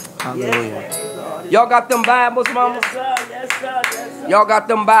 Yes. Hallelujah. Yes, God is- Y'all got them Bibles, Mama? Yes, sir. Yes, sir. Yes, sir. Y'all got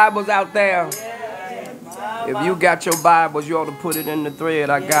them Bibles out there? Yes. If you got your Bibles, you ought to put it in the thread.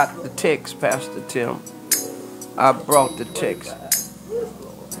 I got the text, Pastor Tim. I brought the text.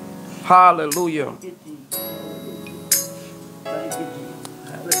 Hallelujah. Thank you, Jesus. Thank you, Jesus.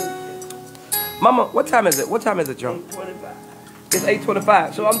 Hallelujah. Mama, what time is it? What time is it, Joe? 8:25. It's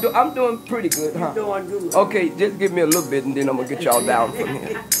 8:25. So I'm doing pretty good, huh? Doing good. Okay, just give me a little bit and then I'm gonna get y'all down from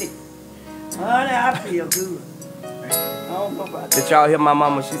here. Honey, I feel good. I don't know about that. Did y'all hear my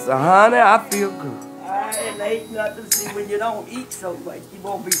mama? She said, honey, I feel good. I ain't nothing. See, when you don't eat so much, you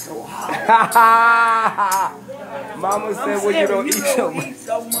won't be so hot. Mama said, I'm well, you don't serious, eat so don't much. eat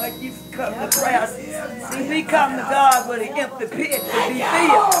so much, you come to prayer. See, we come to God with an empty pit to be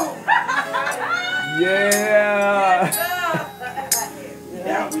filled. Yeah.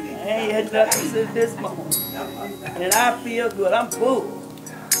 I ain't had nothing since this moment. And I feel good. I'm full.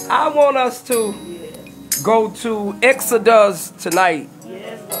 I want us to go to Exodus tonight.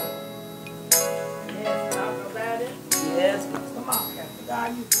 Yes, Lord. Yes, talk about it. Yes, Lord. Come on, Pastor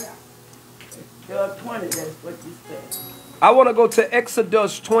God, you tell. Job 20, that's what you said. I want to go to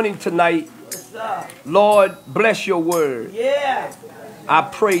Exodus 20 tonight. Yes, sir. Lord, bless your word. Yeah. I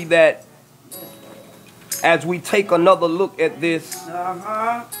pray that as we take another look at this,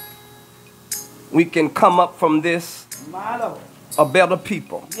 Uh-huh. we can come up from this My Lord. a better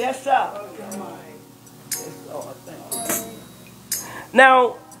people. Yes, sir. Yes, Lord. Thank you.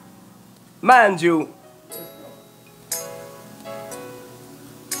 Now, mind you,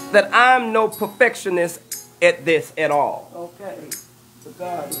 that I'm no perfectionist at this at all. Okay. But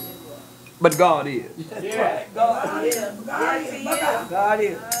God is. But God is. Yeah. God is. God is. God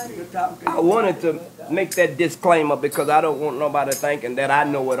is. You're talking. I wanted to make that disclaimer because I don't want nobody thinking that I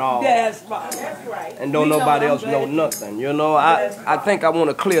know it all That's right. That's right. and don't nobody else know nothing. You know, I think I want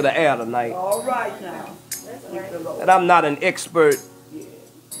to clear the air tonight. All right now. Thank the Lord. That I'm not an expert.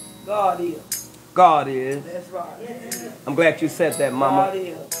 God is. God is. That's right. I'm glad you said that, God Mama.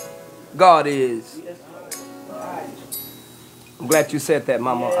 is. God is. Yes, Lord. Right. I'm glad you said that,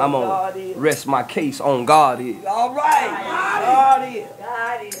 Mama. Yes, I'm God going is. to rest my case on God is. All right. God is.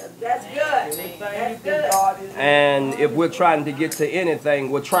 God is. That's good. Anything you do, God is. And if we're trying to get to anything,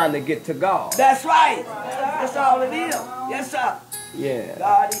 we're trying to get to God. That's right. That's all it is. Yes, sir. Yeah.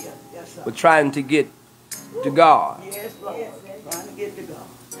 God is. Yes, sir. We're trying to get to God. Yes, Lord. Trying to get to God.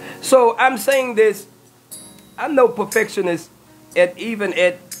 So I'm saying this, I'm no perfectionist even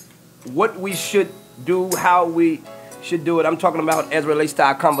at what we should do, how we should do it. I'm talking about as it relates to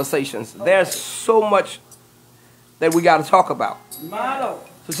our conversations. There's so much that we got to talk about. My Lord.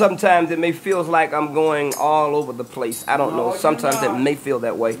 So sometimes it may feel like I'm going all over the place. I don't know. No, Sometimes you're it not. may feel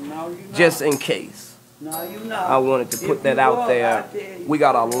that way. No, you not. Just in case. No, you not. I wanted to put If that you out was, there. I tell you. We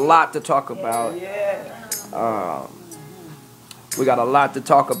got a lot to talk about. Yeah. We got a lot to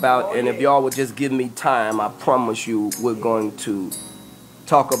talk about, Oh, and if yeah. y'all would just give me time, I promise you we're going to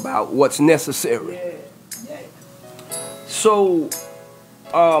talk about what's necessary. Yeah. So,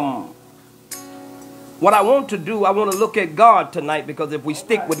 what I want to do, I want to look at God tonight, because if we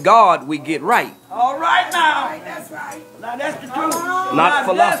stick with God, we get right. All right now. That's right. Now that's the truth. Not Now,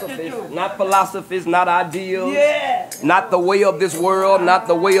 that's the philosophies, truth. not philosophies, not ideals, Yeah. not the way of this world, not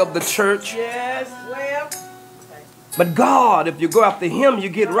the way of the church. Yes. Well, But God, if you go after Him, you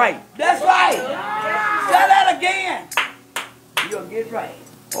get right. that's right. Say that again. You'll get right.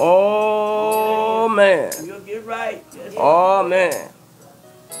 Oh, man. You'll get right. Yes, Oh, man.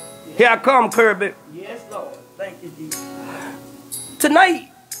 Here I come, Kirby. yes Lord. Thank you, Jesus. Tonight,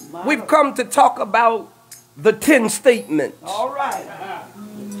 we've come to talk about the 10 statements, All right.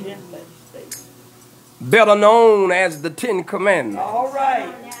 The 10 states. better known as the 10 commandments. All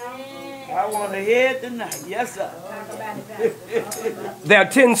right. I want to hear it tonight. Yes, sir. There are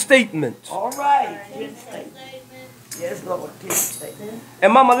 10 statements. All right. 10 states. Yes, Lord. 10 states.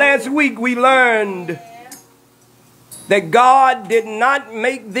 And Mama, last week we learned that God did not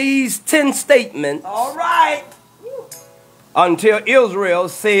make these 10 statements All right. until Israel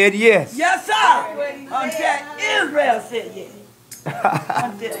said yes. Yes, sir. Until Israel said yes.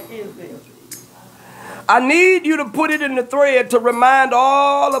 Until Israel said yes. I need you to put it in the thread to remind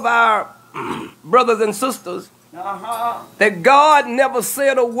all of our brothers and sisters that God never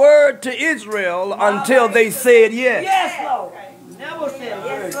said a word to Israel until they said yes. Yes, Lord. Never said a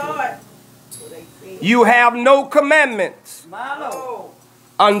word. Yes, Lord. You have no commandments My Lord.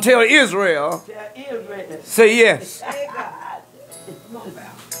 until Israel Until Israel. say yes. Yes,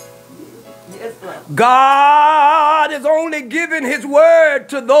 Lord. God is only giving his word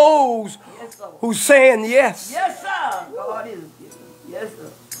to those Yes, Lord. who's saying yes. Yes, sir. God is giving. Yes, sir.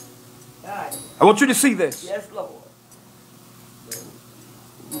 God. I want you to see this. Yes, Lord.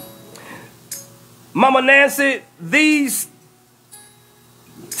 Mama Nancy, these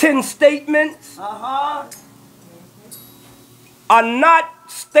 10 statements are not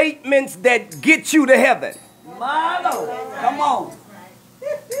statements that get you to heaven. My Lord. Come on.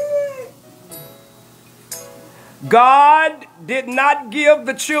 God did not give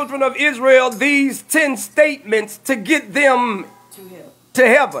the children of Israel these 10 statements to get them to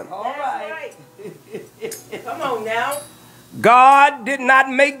heaven. All right. Come on now. God did not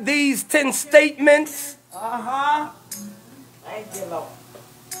make these 10 statements Thank you, Lord.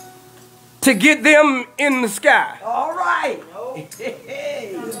 to get them in the sky. All right.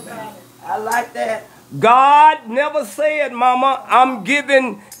 I like that. God never said, Mama, I'm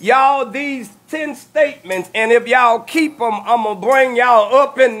giving y'all these 10 statements, and if y'all keep them, I'm going to bring y'all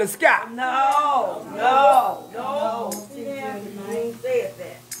up in the sky. No. He ain't said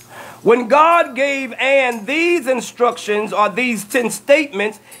that. When God gave Ann these instructions or these 10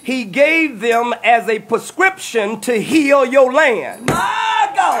 statements, he gave them as a prescription to heal your land.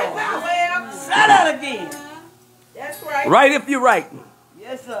 My God. Well, Say that again. that's right. Right if you're right.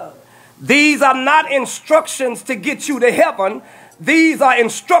 Yes, sir. These are not instructions to get you to heaven. These are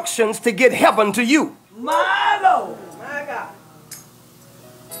instructions to get heaven to you. My Lord. My God.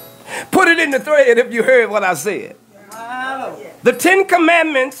 Put it in the thread if you heard what I said. My Lord. The 10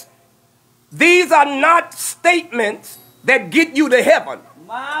 Commandments, these are not statements that get you to heaven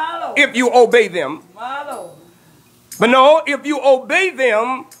My Lord. if you obey them. My Lord. But no, if you obey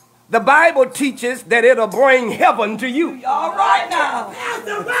them, the Bible teaches that it'll bring heaven to you. All right now.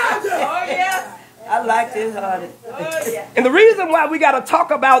 Oh, yeah. I like this, honey. Oh, yeah. And the reason why we got to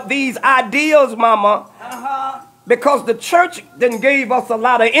talk about these ideals, Mama, because the church then gave us a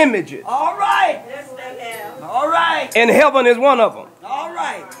lot of images. All right. Yes, they have. All right. And heaven is one of them. All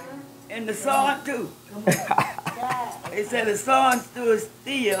right. And the sun, too. They said the sun stood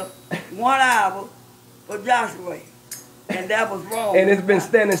still 1 hour for Joshua. And that was wrong. And it's been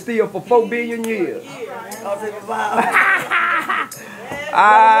standing still for 4 billion years. Because it was violent.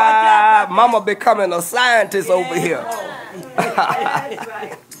 Mama becoming a scientist over here. That's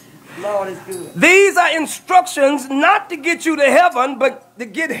right. Lord is good. These are instructions not to get you to heaven, but to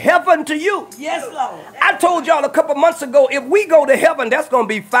get heaven to you. Yes, Lord. I told y'all a couple months ago, if we go to heaven, that's going to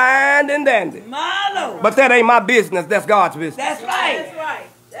be fine and dandy. My Lord. But that ain't my business. That's God's business. That's right. That's right.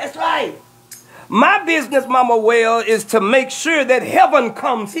 That's right. My business, Mama Well, is to make sure that heaven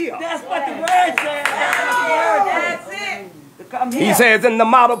comes here. That's what the word says. That's it. To come here. He says in the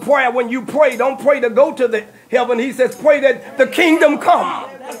model prayer, when you pray, don't pray to go to the heaven. He says, pray that the kingdom come.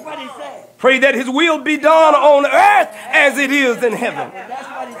 That's what he said. Pray that his will be done on earth as it is in heaven. That's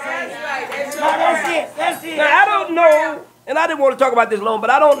what he said. That's No, that's it. That's it. Now, I don't know, and I didn't want to talk about this long, but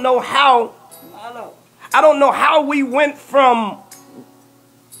I don't know how we went from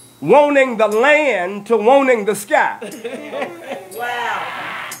wanting the land to wanting the sky.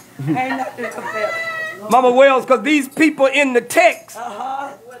 Wow. Ain't nothing compared. Mama Wells, because these people in the text,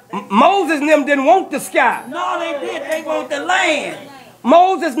 Moses and them didn't want the sky. No, they did. They want the land.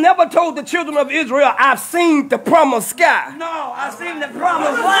 Moses never told the children of Israel, I've seen the promised sky. No, I seen the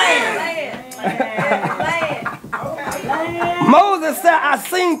promised land. Land. Moses said, I've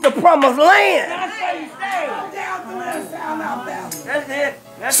seen the promised land. That's what he said. Down to the sound out there. That's it.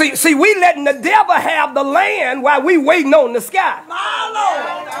 That's See, we letting the devil have the land while we waiting on the sky. my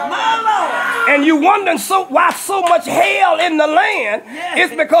Lord. My Lord. And you wondering why so much hell in the land? Yes.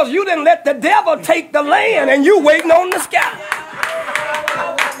 It's because you didn't let the devil take the land and you waiting on the sky.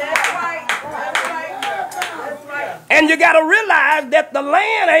 That's right. That's right. That's right. And you got to realize that the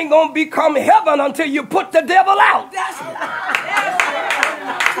land ain't going to become heaven until you put the devil out. That's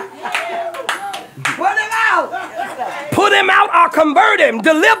Put him out. Put him out or convert him,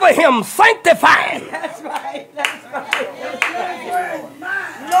 deliver him, sanctify him. That's right. That's right.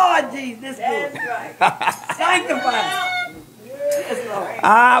 Lord Jesus, this good. That's right. Sanctify. Yes,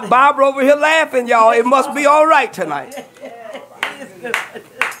 Lord. Barbara over here laughing, y'all. It must be all right tonight.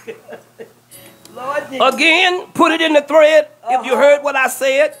 Lord Jesus. Again, put it in the thread. If you heard what I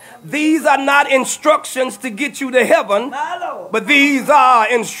said, these are not instructions to get you to heaven, My Lord. but these are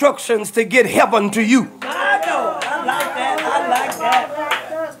instructions to get heaven to you. My Lord. I like that. I like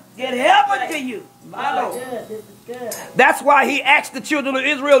that. Get heaven to you. My Lord. That's why he asked the children of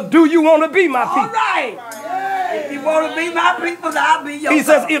Israel, do you want to be my All people? right. If you want to be my people, I'll be your He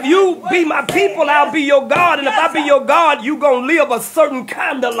says, God. if you be my people, I'll be your God. And if I be your God, you're going to live a certain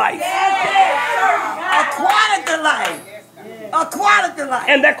kind of life. A quality life. A quality life.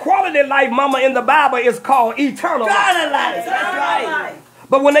 And that quality life, mama, in the Bible is called eternal life. Quality life. That's right.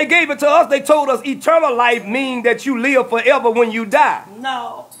 But when they gave it to us, they told us eternal life means that you live forever when you die.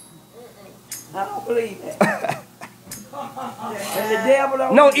 No. I don't believe that. And the devil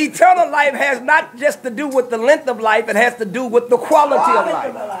don't No, eternal life has not just to do with the length of life, it has to do with the quality of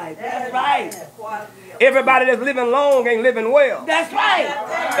life. That's right. Everybody that's living long ain't living well. That's right.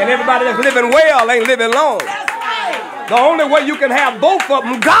 And everybody that's living well ain't living long. That's right. The only way you can have both of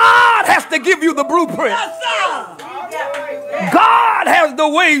them, God has to give you the blueprint. Yes, sir. God has the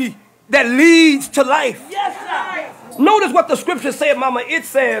way that leads to life. Yes, sir. Notice what the scripture said, mama. It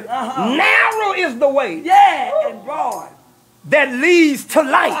says, narrow is the way Yeah, and broad. that leads to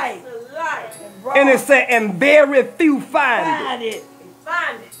life. Right. And broad. And it said, and very few find it.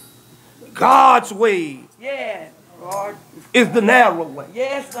 Find it. God's way Yeah. Broad. is the narrow way.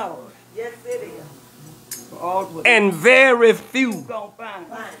 Yes, Lord. Yes, it is. Broad way. And very few. You gonna find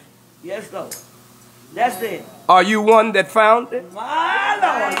it. Yes, Lord. That's it. Are you one that found it? My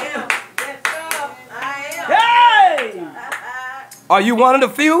Lord. I Hey! Are you one of the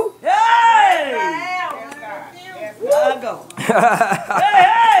few? Hey! am. I go.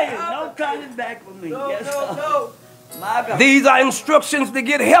 Hey! No coming back for me. Yes, sir. My God. These are instructions to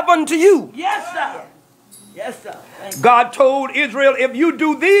get heaven to you. Yes, sir. Yes, sir. Thank you. God told Israel, if you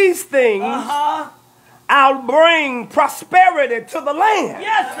do these things, I'll bring prosperity to the land.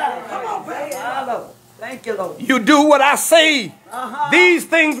 Yes, sir. Come on, baby. My Lord. Thank you, Lord. You do what I say. These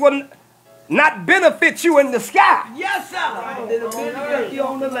things will not benefit you in the sky. Yes, sir. It'll benefit you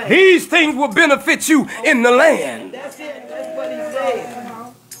on the land. These things will benefit you in the land. That's it. That's what he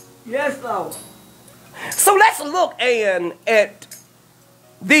said. Yes, Lord. So let's look, Ann, at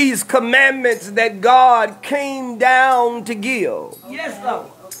these commandments that God came down to give. Yes, Lord.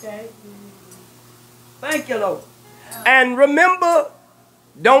 Okay. Thank you, Lord. And remember,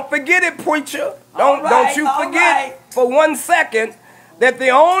 don't forget it, preacher. Don't you all forget right. for 1 second that the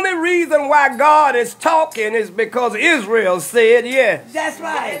only reason why God is talking is because Israel said yes. That's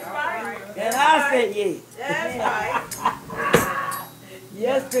right. And I said yes. That's right.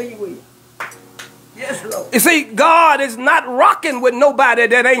 Yes to you will. Yes, Lord. You see, God is not rocking with nobody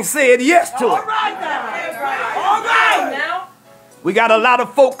that ain't said yes to All it. right now. All right now. We got a lot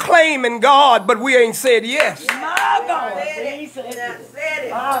of folk claiming God, but we ain't said yes. My God. He said That's it. said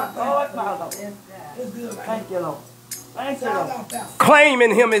it. My God, my Lord. Thank you, Lord. Thank you, Lord.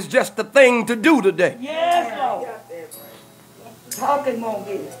 Claiming him is just the thing to do today. Yes, Lord. Talking won't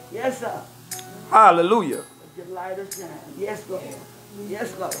get it. Yes, sir. Hallelujah. Your light is shine. Yes, Lord.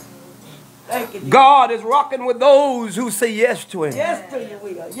 Yes, Lord. Thank you. Jesus. God is rocking with those who say yes to him. Yes to you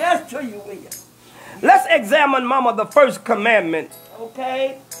will. Yes to you will. Let's examine, Mama, the first commandment.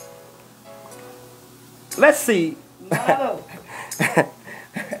 Okay. Let's see. Malo.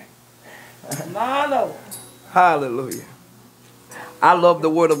 Malo. Hallelujah. I love the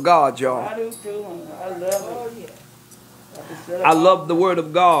word of God, y'all. I do too. I love it. I love the word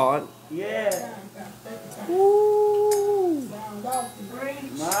of God. Yeah. Ooh.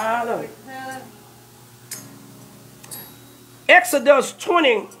 Malo. Exodus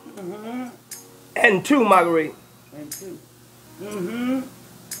 20 and 2, Marguerite. And two.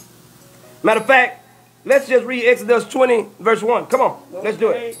 Matter of fact, let's just read Exodus 20, verse 1. Come on, let's do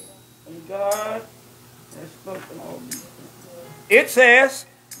it. Okay. And God has spoken all these things. It says,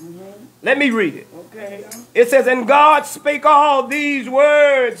 let me read it. Okay. It says, and God spake all these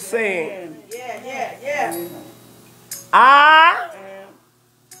words, saying, Yeah. I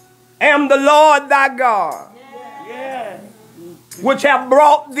am the Lord thy God, Yeah. which have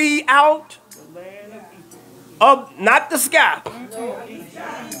brought thee out The land of Egypt. of, not the sky.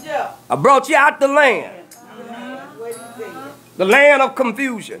 I brought you out the land. The land of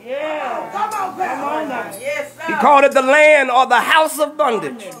confusion. Yeah. Come on now. Yes, sir. He called it the land or the house of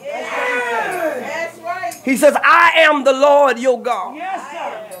bondage. That's right. He says, I am the Lord your God. Yes,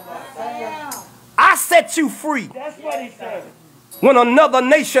 sir. I set you free. That's what he said. when another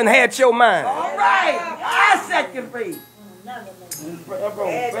nation had your mind. All right. I set you free.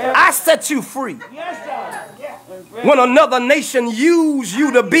 I set you free Yes, sir. when another nation used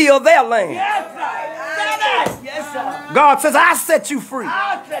you to build their land. Yes, sir. Say that. Yes, sir. God says, I set you free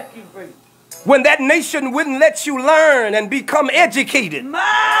I'll set you free. when that nation wouldn't let you learn and become educated. My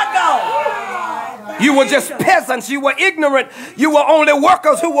God. You were just peasants. You were ignorant. You were only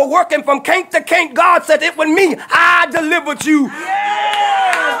workers who were working from cant to cant. God said, it was me. I delivered you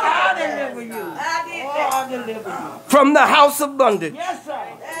Yes, I deliver you. I deliver you. from the house of bondage. Yes, sir.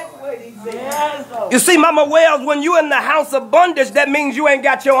 That's what he said. Yes, sir. You see, Mama Wells, when you're in the house of bondage, that means you ain't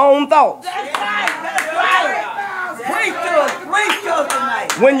got your own thoughts. That's right. That's right. Preach to us. Preach to us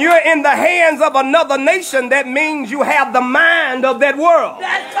tonight. When you're in the hands of another nation, that means you have the mind of that world.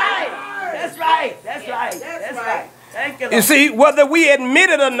 That's right. That's right. That's right. That's right. Thank you, Lord. You see, whether we admit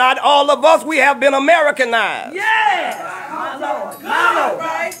it or not, all of us, we have been Americanized. Yes. My Lord. My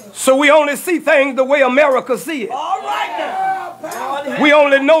Lord. So we only see things the way America sees it. All right now. We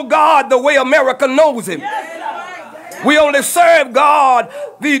only know God the way America knows him. Yes, sir. We only serve God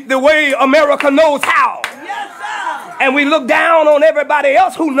the way America knows how. Yes, sir. And we look down on everybody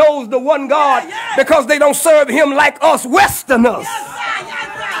else who knows the one God because they don't serve him like us Westerners. Yes, sir.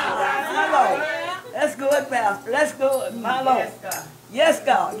 Yes, sir. My Lord. That's good, Pastor. That's good. My Lord. Yes,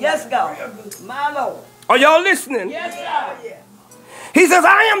 God. Yes, God. My Lord. Are y'all listening? Yes, sir. He says,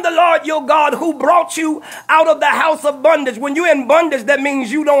 I am the Lord your God who brought you out of the house of bondage. When you're in bondage, that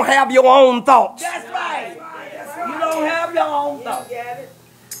means you don't have your own thoughts. That's right. You don't have your own thoughts.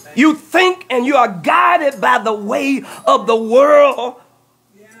 You think and you are guided by the way of the world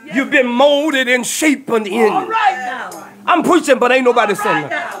you've been molded and shapen in. All right now. I'm preaching, but ain't nobody saying Right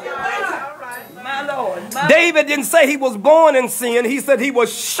that. now. My Lord. My David didn't say he was born in sin. He said he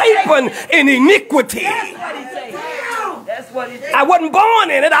was shapen in iniquity. That's what he said. That's what he said. I wasn't born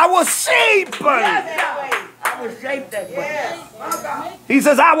in it. I was shapen. I was shaped that way. He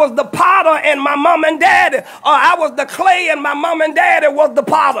says, I was the potter and my mom and daddy. Or I was the clay and my mom and daddy was the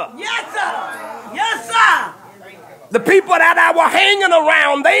potter. Yes, sir. Yes, sir. The people that I were hanging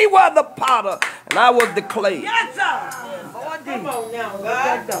around, they were the potter and I was the clay. Yes, sir. Come on now,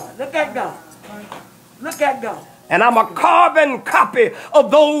 God. Look at God. Look at God. And I'm a carbon copy of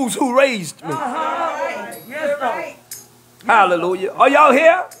those who raised me. Yes, Lord. Hallelujah. Are y'all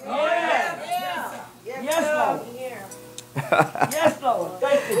here? Yes, Lord. Yes, Lord.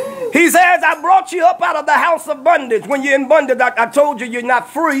 Thank you. He says, I brought you up out of the house of bondage. When you're in bondage, I told you you're not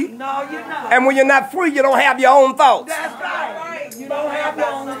free. No, you're not. And when you're not free, you don't have your own thoughts. That's right. You don't have your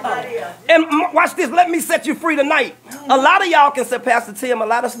own thoughts. And watch this. Let me set you free tonight. A lot of y'all can say, Pastor Tim, a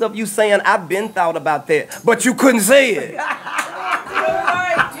lot of stuff you saying, I've been thought about that. But you couldn't say it. You're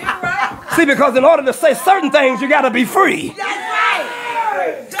right. See, because in order to say certain things, you got to be free. That's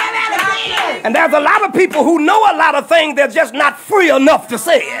right. Say that again. And there's a lot of people who know a lot of things, they're just not free enough to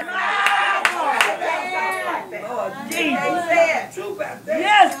say it. Lord Jesus.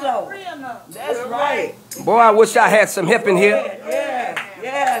 Yes, Lord. That's right. Boy, I wish I had some help in here.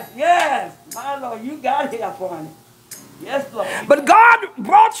 Yes. My Lord, you got help on it. Yes, Lord. But God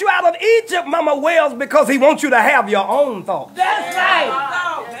brought you out of Egypt, Mama Wells, because he wants you to have your own thoughts. That's right.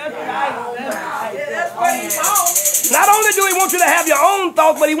 That's right. That's what he wants. Not only do he want you to have your own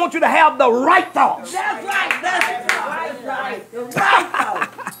thoughts, but he wants you to have the right thoughts. That's right. That's right. The right thought.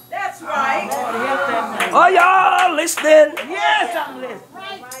 That's right. Lord, help that man. Are y'all listening? Yes, I'm listening.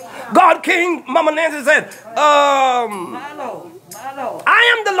 God King, Mama Nancy said, My Lord. My Lord.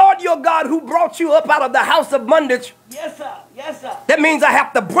 I am the Lord your God who brought you up out of the house of bondage. Yes, sir. Yes, sir. That means I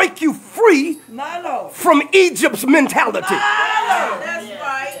have to break you free My Lord. from Egypt's mentality. My Lord. That's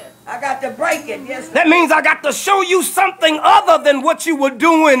right. I got to break it. Yes, sir. That means I got to show you something other than what you were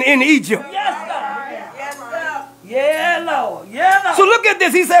doing in Egypt. Yes, sir. Yes, sir. Yeah, Lord. Yeah, Lord. So look at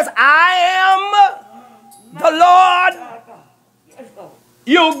this. He says, I am the Lord Yes, Lord.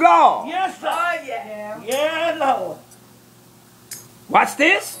 your God. Yes, sir. Yeah. Yeah, Lord. Watch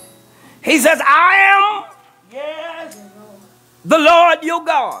this. He says, I am Yes. the Lord your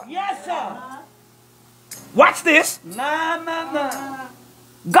God. Yes, sir. Watch this. My.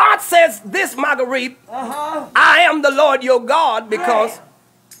 God says this, Marguerite, I am the Lord your God because,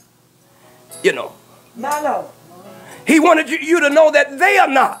 you know, My Lord. he wanted you to know that they are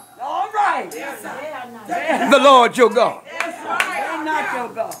not All right. Yes, sir. the Lord your God. That's right. I'm not your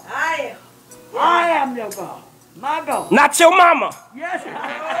God. I am your God. My God. Not your mama. Yes, sir.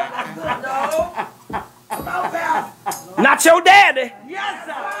 Not your daddy. Yes,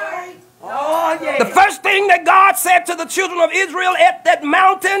 sir. Oh, yeah. The first thing that God said to the children of Israel at that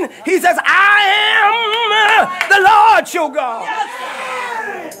mountain, he says, I am am the Lord your God.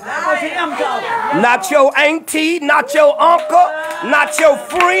 That was him talking. Not your auntie, not your uncle, not your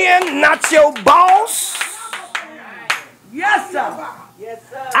friend, not your boss. Yes, sir. Yes,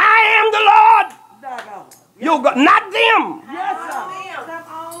 sir. I am the Lord Doggone. your God, not them. Yes, sir.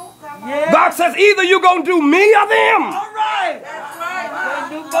 Yeah. God says either you're going to do me or them. All right. That's right.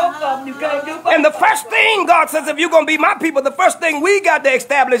 You can't do both of them. You can't do both. And the first thing God says, if you're going to be my people, the first thing we got to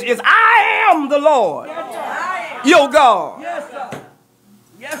establish is I am the Lord, your God. Yes, sir.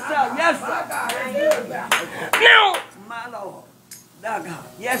 Yes, sir. Yes, sir. Now, My Lord. Doggone.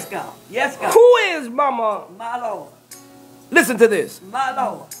 Yes, God. Yes, God. who is Mama? My Lord. Listen to this. My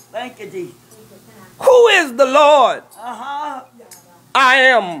Lord. Thank you, Jesus. Who is the Lord? Uh-huh. I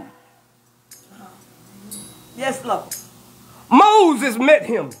am. Yes, Lord. Moses met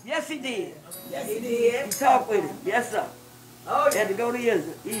him. Yes, he did. Yes, he did. He talked with him. Yes, sir. Oh, he had to go to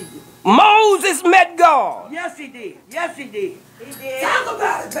Egypt. Moses met God Yes, he did. Yes, he did. He did. Talk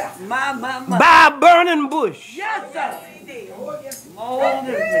about it, Pastor. My. by a burning bush. Yes, sir. He did.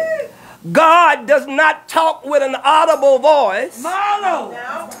 Moses. God does not talk with an audible voice. My Lord.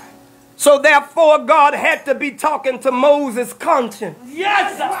 So therefore, God had to be talking to Moses' conscience.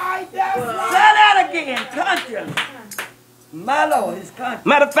 Yes, sir. Right, that's Say right. that again. Conscience. My Lord, his conscience.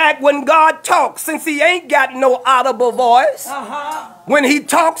 Matter of fact, when God talks, since he ain't got no audible voice, Uh-huh. when he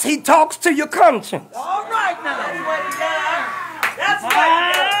talks to your conscience. All right now. That's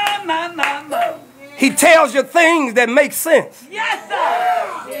what my. He tells you things that make sense. Yes, sir.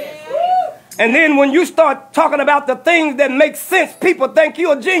 And then when you start talking about the things that make sense, people think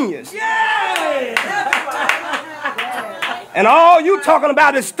you're a genius. Yeah. And all you talking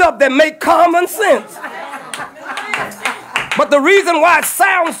about is stuff that make common sense. But the reason why it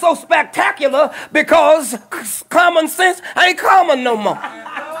sounds so spectacular, because common sense ain't common no more.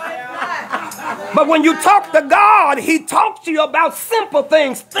 But when you talk to God, he talks to you about simple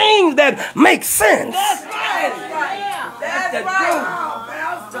things, things that make sense. That's right. That's the truth.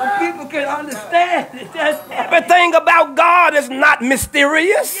 So people can understand it. That's Everything about God is not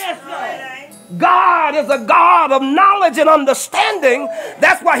mysterious. Yes, sir. God is a God of knowledge and understanding.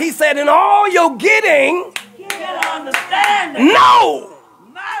 That's why he said, in all you're getting, Get understanding. know.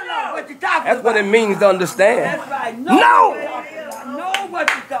 My Lord, what you talking That's what it about? means to understand. That's right. No. What you're talking about. Know what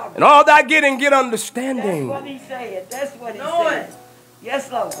you're talking And about. all that getting, get That's understanding. what he said. That's what he said.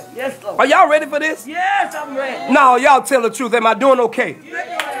 Yes, Lord. Yes, Lord. Are y'all ready for this? Yes, I'm ready. No, y'all tell the truth. Am I doing okay?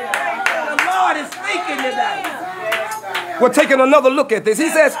 The Lord is speaking today. We're taking another look at this. He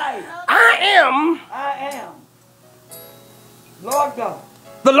says, I am I am. Lord God.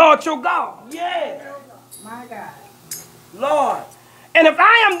 the Lord your God. Yeah. My God. Lord. And if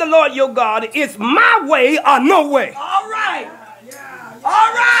I am the Lord your God, it's my way or no way. All right.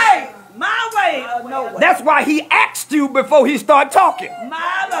 All right. My way or no way. That's why he asked you before he started talking.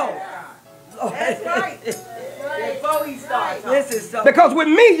 My Lord. That's right. Before he starts. This is so. Because with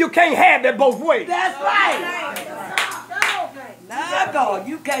me, you can't have it both ways. That's right. Now, God,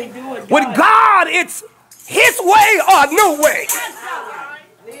 you can't do it. With God, it's his way or no way.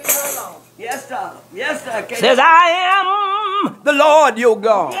 Yes, sir. Yes, sir. Says, I am the Lord your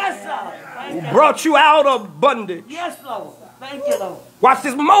God. Yes, sir. Thank you. Brought you out of bondage. Yes, Lord. Thank you, Lord. Watch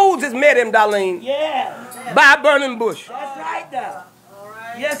this. Moses met him, Darlene, Yeah. by a burning bush. That's right, there.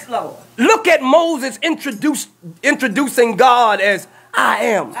 Yes, Lord. Look at Moses introducing God as I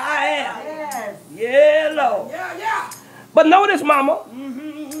am. I am. Yeah, Lord. Yeah. But notice, Mama,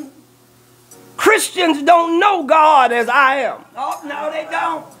 Christians don't know God as I am. Oh, no, they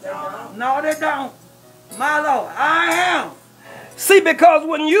don't. No, they don't. My Lord, I am. See, because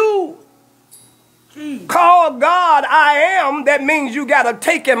when you Jesus. call God I am, that means you got to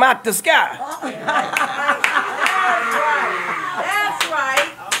take him out the sky. That's right.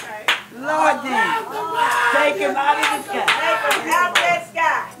 Okay. Lord Jesus. Take him out of the sky. Take him out that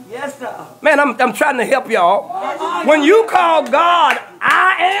sky. Yes, sir. Man, I'm trying to help y'all. When you call God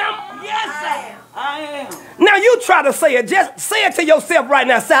I Yes, sir. I am. am, now you try to say it. Just say it to yourself right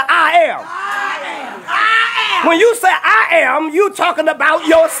now. Say I am. I am. I am. When you say I am, you talking about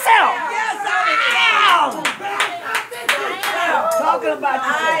yourself. Yes, I am. Talking about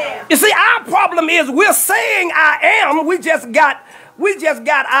yourself. You see, our problem is we're saying I am. We just got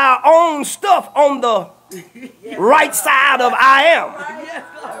our own stuff on the right side of I am. Yes,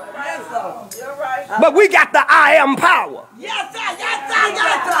 Lord. Yes, Lord. You're right. But we got the I am power. Yes, sir. Yes, sir.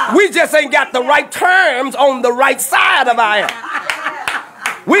 Yes, sir. We just ain't got the right terms on the right side of I am.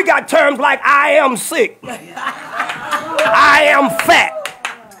 We got terms like I am sick. I am fat.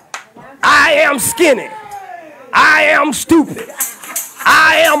 I am skinny. I am stupid.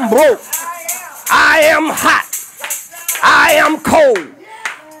 I am broke. I am hot. I am cold.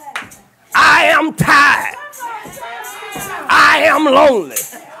 I am tired. I am lonely.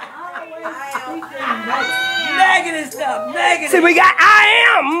 Negative stuff. Negative. See, we got I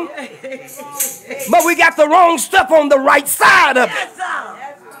am, but we got the wrong stuff on the right side of it. That's all.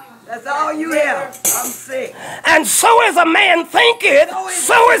 That's all you have. I'm sick. And so as a man thinketh,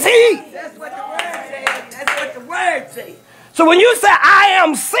 so is he. That's what the word says. That's what the word says. So when you say I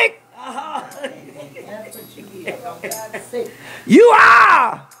am sick, you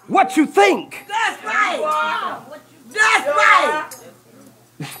are what you think. That's right. That's right.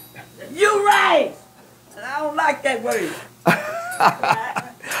 You right. And I don't like that word.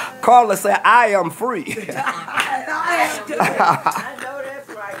 Carla said, I am free. I am too. I know that's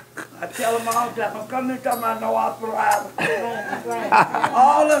right. I tell them all the time, I'm coming to tell them I know arthritis.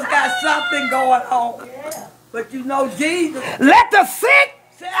 All of us got something going on. But you know Jesus. Let the sick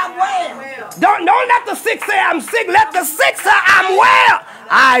Say I'm well. Don't let the sick say I'm sick. Let the sick say I'm well.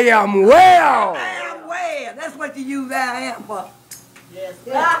 I am well. I am well. That's what you use I am for. Yes.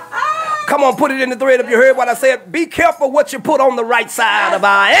 Come on, put it in the thread if you heard what I said. Be careful what you put on the right side of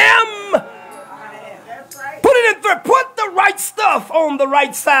I am. That's right. Put it in thread. Put the right stuff on the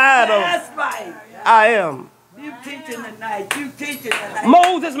right side of That's right. I am. You teaching tonight. You teaching tonight.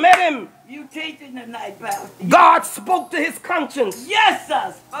 Moses met him. You teaching tonight, Pastor. God spoke to his conscience. Yes,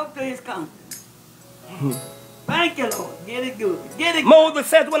 sir. Spoke to his conscience. Thank you, Lord. Get it good. Get it good. Moses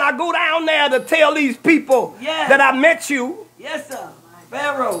says, when I go down there to tell these people Yes. that I met you, Yes, sir.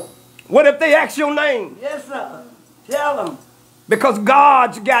 Pharaoh. what if they ask your name? Yes, sir. Tell them. Because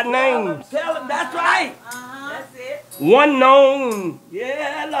God's got names. Tell them. That's right. That's it. One known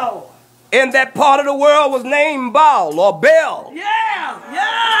Yeah, Lord. in that part of the world was named Baal or Bel, Yeah.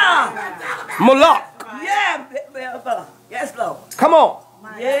 Yeah. Moloch. Yeah. Yes, Lord. Come on.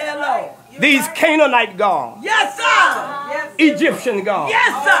 Yeah, Lord. These Canaanite gods, Yes, sir. Egyptian gods.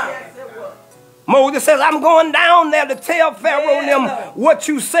 Yes, sir. Moses says, I'm going down there to tell Pharaoh and them what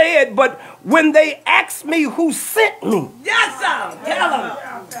you said, but when they ask me who sent me, Yes, sir. Tell them.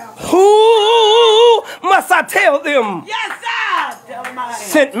 who must I tell them Yes, sir. Tell them I am.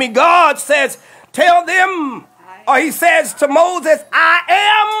 sent me? God says, tell them, or he says to Moses, I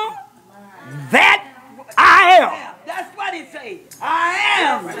am that I am. That's what he said. I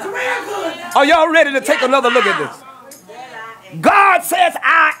am. Are y'all ready to take another look at this? God says,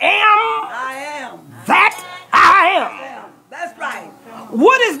 I am I am. that I am. That's right.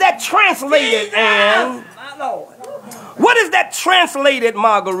 What is that translated, Ann? My Lord. What is that translated,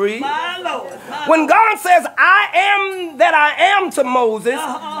 Marguerite? My Lord. My When God says, I am that I am to Moses,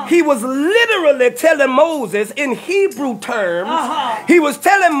 he was literally telling Moses in Hebrew terms, he was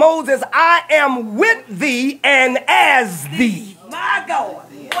telling Moses, I am with thee and as thee. My God.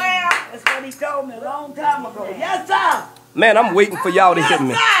 Well, that's what he told me a long time ago. Yes, sir. Man, I'm waiting for y'all to hear me.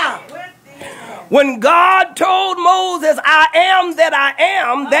 Yes, sir. When God told Moses, I am that I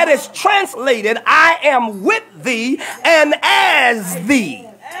am, that is translated, I am with thee and as thee.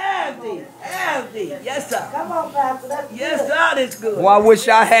 As thee. As thee. Yes, sir. Come on, Pastor. Yes, sir. That's good. Well, I wish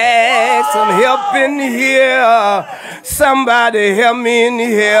I had some help in here. Somebody help me in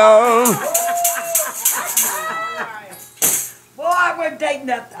here. Boy, I wouldn't take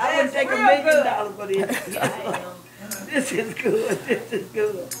nothing. I wouldn't take $1 million for this. This is good. This is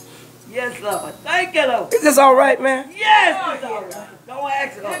good. Yes, Lord. Thank you, Lord. Is this all right, man? Yes, it's all right. Don't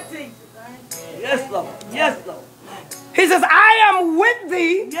ask it. Yes, Lord. Yes, Lord. He says, I am with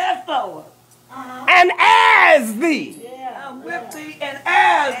thee Yes, Lord. and as thee. I'm with thee and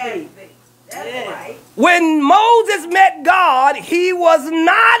as thee. That's right. When Moses met God, he was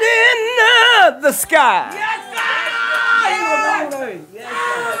not in the sky. Yes, sir. He was on earth. Yes,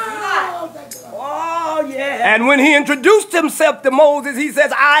 sir. Oh, yeah. And when he introduced himself to Moses, he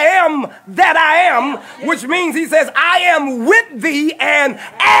says, I am that I am, which means he says, I am with thee and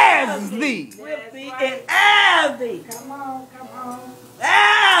as thee. With thee and as thee. Come on.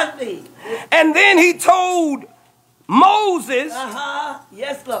 As thee. And then he told Moses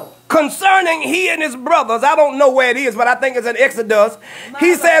Yes, Lord. concerning he and his brothers, I don't know where it is, but I think it's in Exodus.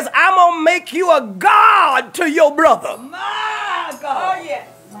 He says, I'm going to make you a God to your brother. My God. Oh, yes.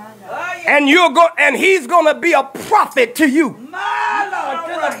 And and he's going to be a prophet to you. My Lord,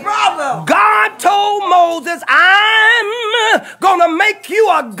 to the brother. God told Moses, I'm going to make you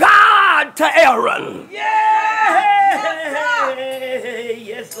a God to Aaron.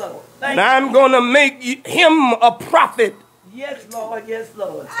 Yes, Lord. And I'm going to make him a prophet Yes, Lord. Yes,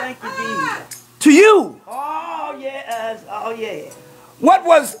 Lord. Thank you, Jesus. to you. Oh, yes. Oh, yeah. What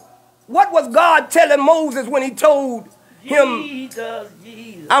was God telling Moses when he told him,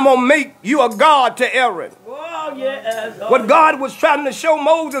 Jesus. I'm going to make you a God to Aaron. Oh, yes. Oh, What God was trying to show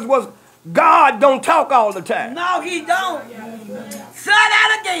Moses was God don't talk all the time. No, he don't. Say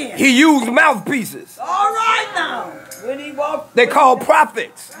that again. He used mouthpieces. All right now. When he walked. They called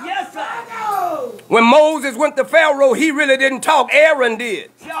prophets. Yes, sir. When Moses went to Pharaoh, he really didn't talk. Aaron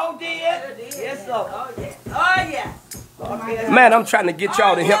did. Sure did. Yes, sir. Oh, yeah. Oh, yeah. Okay. Man, I'm trying to get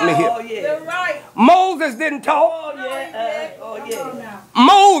y'all to help me Oh, here. yeah. Right. Moses didn't talk. Oh, yeah. Oh, yeah.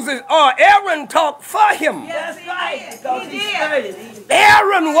 Moses or Aaron talked for him. That's right. Because he started.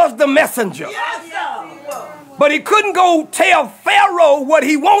 Aaron was the messenger. Yes, sir. But he couldn't go tell Pharaoh what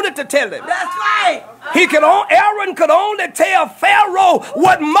he wanted to tell him. That's right. Aaron could only tell Pharaoh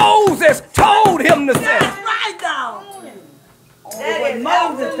what Moses told him to say. That's right now. What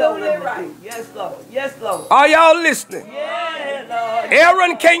Moses told him to do. Yes, Lord. Yes, Lord. Are y'all listening? Yeah, Lord.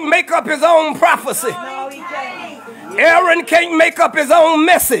 Aaron can't make up his own prophecy. No, he can't. Aaron can't make up his own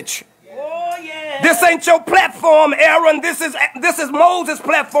message. Oh, yeah. This ain't your platform, Aaron. This is Moses'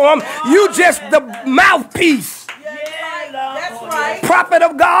 platform. You just the mouthpiece. That's right. Prophet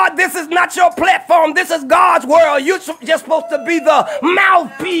of God, this is not your platform. This is God's world. You're just supposed to be the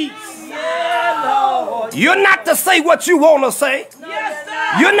mouthpiece. Yeah, Lord. You're not to say what you want to say. Yes,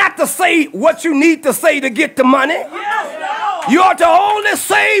 sir. You're not to say what you need to say to get the money. Yes, Lord. You are to only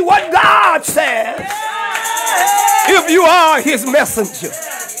say what God says if you are his messenger.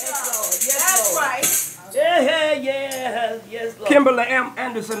 That's right. Yeah, yes, Lord. Kimberly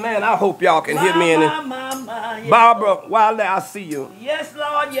Anderson, man, I hope y'all can hear me. Yes, Barbara Wilder, I see you. Yes,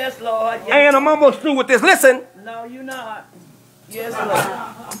 Lord. Yes, Lord. Yes. And I'm almost through with this. Listen. No, you're not. Yes,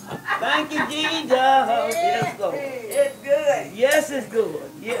 Lord. Thank you, Jesus. Yes, Lord. It's good. Yes, it's good.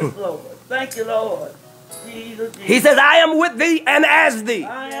 Yes, Lord. Thank you, Lord. Jesus. He says, I am with thee and as thee.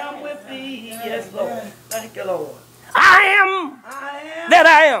 I am with thee. Yes, Lord. Thank you, Lord. I am that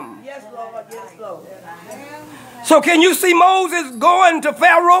I am. Yes, Lord. Yes, Lord. So can you see Moses going to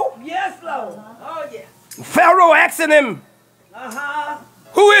Pharaoh? Yes, Lord. Oh, yes. Pharaoh asking him,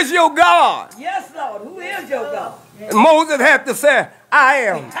 who is your God? Yes, Lord. Who is your God? And Moses had to say, I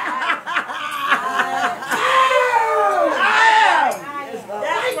am.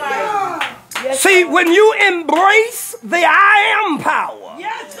 That's right. Yes, See, when you embrace the I am power,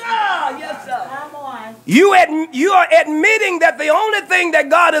 yes, sir. Yes, sir. Come on. you are admitting that the only thing that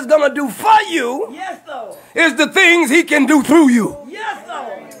God is going to do for you Yes, Lord. is the things he can do through you. Yes,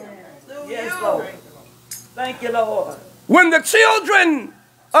 Lord. Yes, Lord. Thank you, Lord. When the children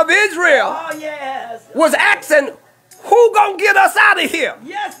of Israel Oh, yes. was asking, who gonna get us out of here?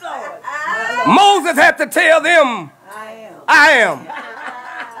 Yes, Lord. Moses had to tell them, I am. I am.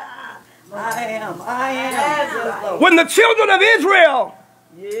 I am. I am. Yes, Lord. When the children of Israel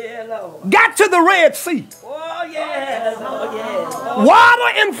Yeah, Lord. got to the Red Sea, Oh, yes. Oh, yes. Lord.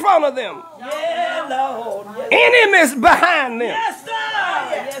 water in front of them, Yeah, Lord. Yes, enemies behind them, yes, sir.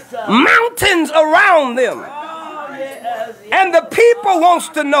 Yes, sir. mountains around them. Oh, yes. And the people wants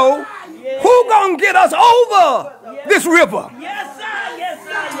to know, who gonna get us over this river? Yes, sir. Yes,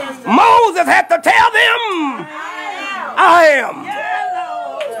 sir. Yes, sir. Moses had to tell them, I am. Yeah,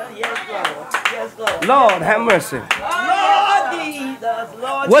 Lord. Yes, Lord. Yes, Lord. Lord, have mercy. Lord Jesus.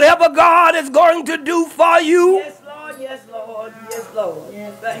 Lord. Whatever God is going to do for you, Yes, Lord. Yes, Lord. Yes,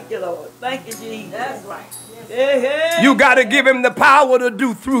 Lord. Thank you, Lord. Thank you, Jesus. That's right. Yeah. you got to give him the power to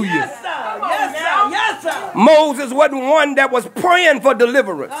do through you. Yes, sir. Yes, sir. Yes, sir. Moses wasn't one that was praying for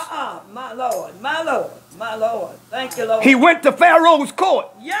deliverance. My Lord. My Lord. My Lord. Thank you, Lord. He went to Pharaoh's court,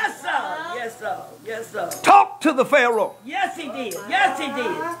 Yes, sir. Yes, sir. Yes, sir. talked to the Pharaoh. Yes, he did. Yes, he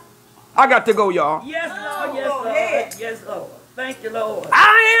did. I got to go, y'all. Yes, Lord. Yes, Lord. Yes, Lord. Thank you, Lord.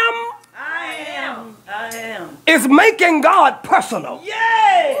 I I am. I am. am is making God personal.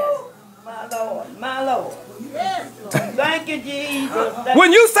 Yes. My Lord. My Lord. Yes. Thank you, Jesus.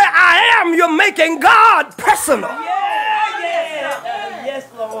 When you say I am, you're making God personal. Yes,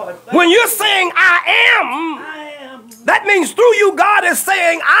 Lord. When you're saying I am, that means through you God is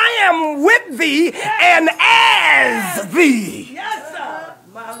saying I am with thee and as thee. Yes, sir.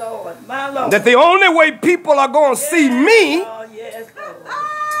 My Lord. My Lord. That the only way people are going to see me, Oh, yes,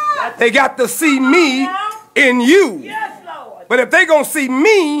 Lord. they got to see me in you. Yes, Lord. But if they're going to see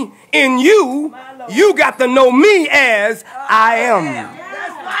me in you, you got to know me as I am.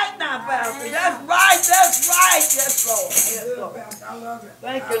 That's right now, Pastor. That's right. That's right. Yes, Lord. Yes, Lord.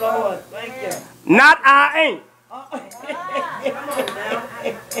 Thank you, Lord. Thank you. Not I ain't.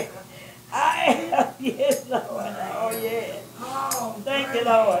 I am. Yes, Lord. Oh, yeah. Thank you,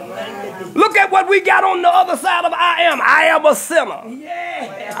 Lord. Thank you. Look at what we got on the other side of I am. I am a sinner.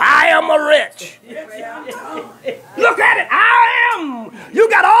 Yeah. I am a wretch. Look at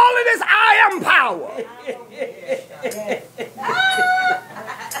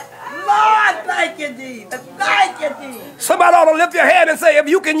Somebody ought to lift your hand and say, if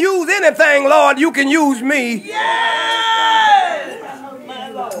you can use anything, Lord, you can use me. Yes! My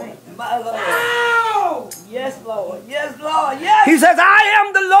Lord. My Lord. Oh! Yes, Lord. Yes, Lord. Yes. He says, I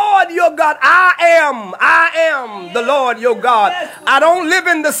am the Lord your God. I am the Lord your God. I don't live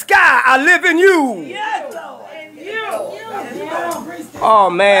in the sky. I live in you. Yes, Lord. In you. Oh,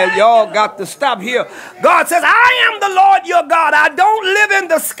 man, y'all got to stop here. God says, I am the Lord your God. I don't live in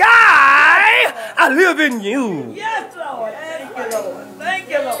the sky. I live in you. Yes, Lord. Thank you, Lord. Thank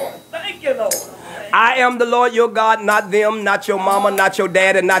you, Lord. Thank you, Lord. I am the Lord your God, not them, not your mama, not your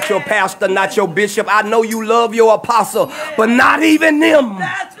daddy, not your pastor, not your bishop. I know you love your apostle, but not even them.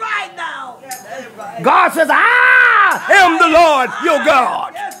 That's right now. That's right. God says, I am the Lord your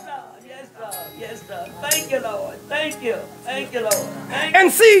God. Yes, Lord. Yes, Lord. Yes, Lord. Thank you, Lord. Thank you. Thank you, Lord. Thank you.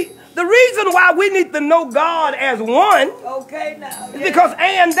 And see, the reason why we need to know God as one Okay now. is because,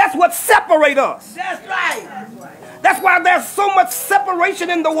 and that's what separates us. That's right. That's why there's so much separation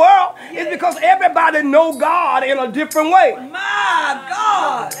in the world. It's because everybody know God in a different way. My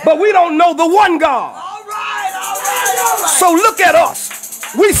God. But we don't know the one God. All right. All right. All right. So look at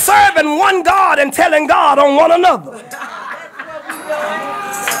us. We serving one God and telling God on one another.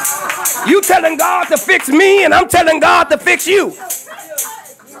 You telling God to fix me and I'm telling God to fix you.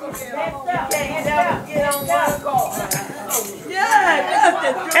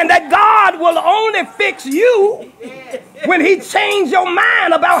 And that God will only fix you when he change your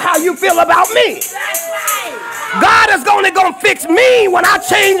mind about how you feel about me. God is only going to fix me when I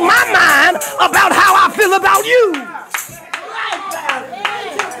change my mind about how I feel about you.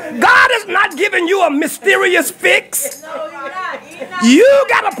 God is not giving you a mysterious fix. You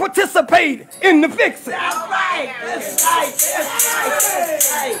got to participate in the fixing.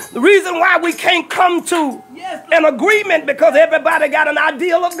 The reason why we can't come to an agreement because everybody got an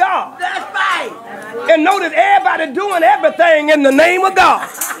ideal of God. That's right. And notice everybody doing everything in the name of God.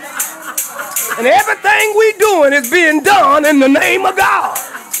 And everything we doing is being done in the name of God.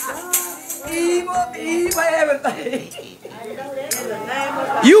 Evil, everything.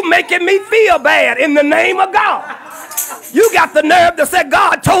 You making me feel bad in the name of God. You got the nerve to say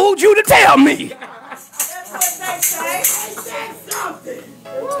God told you to tell me.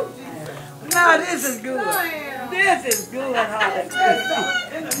 Now this is good. This is good.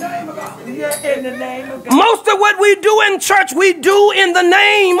 In the name of God. Yeah, in the name of God. Most of what we do in church, we do in the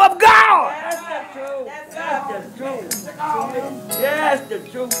name of God. That's the truth. That's the truth. That's the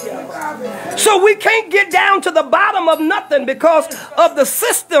truth, y'all. So we can't get down to the bottom of nothing because of the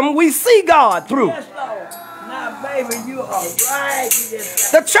system we see God through. Yes, Lord. Now, baby, you are right.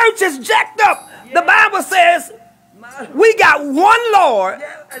 The church is jacked up. The Bible says we got one Lord.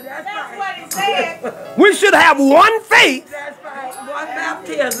 That's what it said. We should have one faith. That's right. One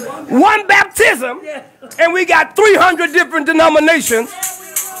baptism. One baptism. And we got 300 different denominations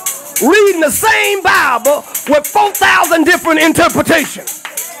reading the same Bible with 4,000 different interpretations.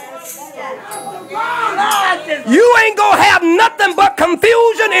 You ain't gonna have nothing but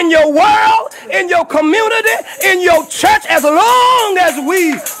confusion in your world, in your community, in your church, as long as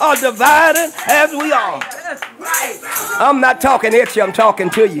we are divided as we are. That's right. I'm not talking at you, I'm talking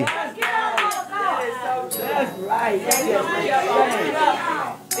to you. That's right.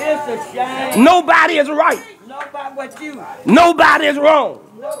 It's a shame. Nobody is right. Nobody but you. Nobody is wrong.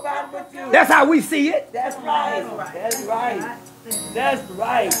 Nobody but you. That's how we see it. That's right. That's right. That's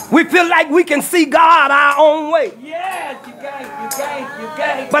right. We feel like we can see God our own way. Yes, you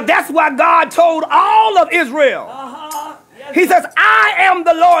can't. But that's why God told all of Israel. Yes, He says, I am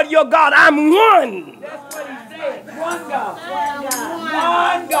the Lord your God. I'm one. that's what he said. One God.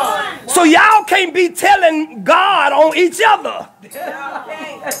 One God. So y'all can't be telling God on each other.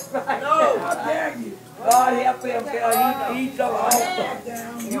 That's right. No. How dare you? God help him, girl. He's so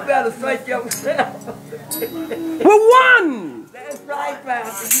awesome. You better search yourself. We're one. That's right,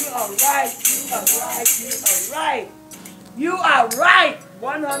 Pastor. You are right. You are right.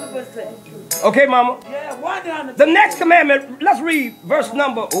 100%. Okay, Mama. Yeah, 100%. The next commandment, let's read verse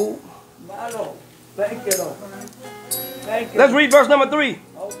number, My Lord. Thank you, Lord. Thank you. let's read verse number 3.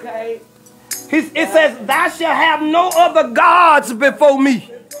 Okay. It says, thou shalt have no other gods before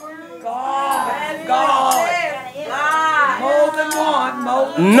me. God. More than one.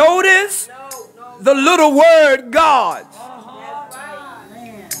 More than Notice the little word God.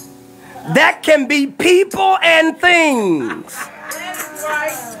 That can be people and things.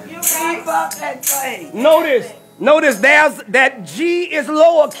 keep up that thing. Notice there's that G is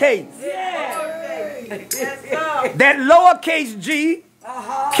lowercase. Yeah. That lowercase G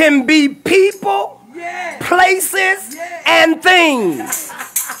can be people, places, and things.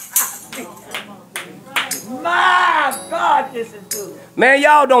 My God, this is good. Man,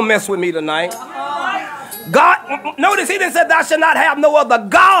 y'all don't mess with me tonight. God, notice he didn't say thou shalt not have no other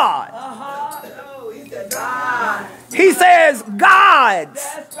God. He says gods.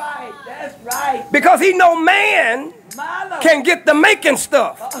 That's right. That's right. Because he know man My Lord. can get the making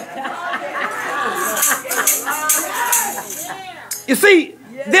stuff. You see,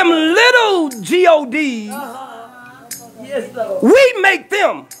 them little G-O-Ds, Yes, Lord. we make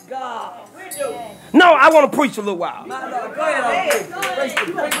them. God. We do. No, I want to preach a little while. My Lord. Go ahead. Preach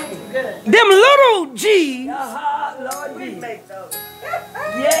it. Them little G's, Lord, we make those.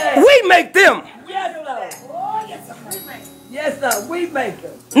 Yes. we make them. Yes, Lord. Yes, Lord. We make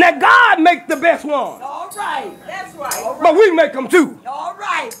them. Now God make the best one, All right. That's right. but we make them too. All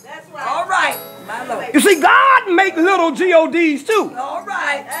right. That's right. All right. My Lord. You see, God make little G-O-Ds too. All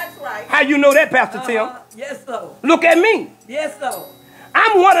right. That's right. How you know that, Pastor Tim? Yes, Lord. Look at me. Yes, Lord.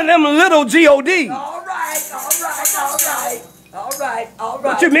 I'm one of them little G-O-Ds. All right. All right. All right. All right. All right.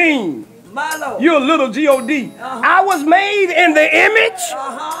 What you mean? My Lord. You're a little G-O-D. I was made in the image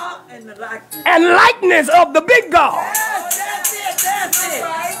And the likeness. and likeness of the big God. Yes, that's it. That's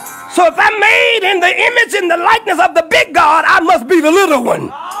it. So if I'm made in the image and the likeness of the big God, I must be the little one.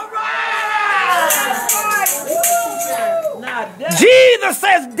 All right. Now, that's Jesus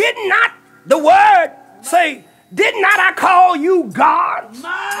says, did not the word say, did not I call you gods,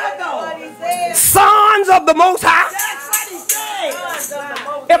 my God. sons of the Most High? That's what he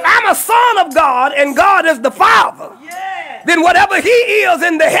said. If I'm a son of God and God is the Father, Yeah. then whatever he is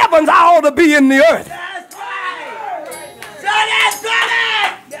in the heavens, I ought to be in the earth. That's right. That's it.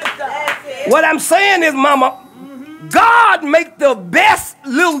 Yes, sir. What I'm saying is, Mama, God make the best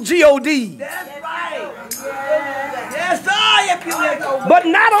little G-O-Ds. That's right. Yes, sir. If you let go. But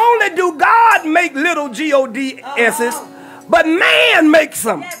not only do God make little G-O-D-S's, but man makes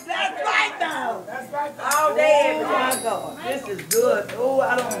them. That's right now. That's right. All day, every Oh, day. my God. This is good. Oh,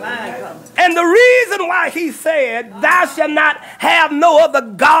 I don't mind coming. And the reason why he said, thou shalt not have no other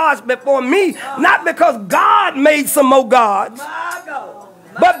gods before me, not because God made some more gods, My God.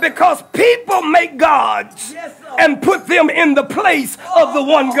 but because people make gods Yes, Lord. and put them in the place of the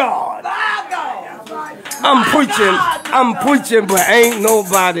one God. My God. I'm preaching, but ain't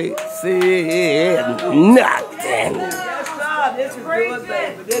nobody said nothing. Yes, sir. This is good,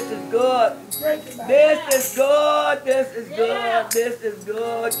 baby. This is good. This is good. This is good. This is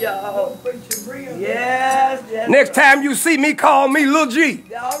good, y'all. Yes, yes. Next time you see me, call me Lil G.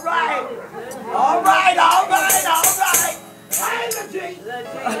 All right. All right. All right. All right.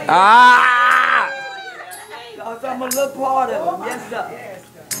 Ah! Because I'm a little part of them. Yes, sir.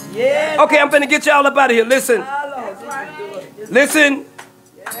 Yes. Okay, I'm finna get y'all up out of here. Listen, My Lord. This is good. listen.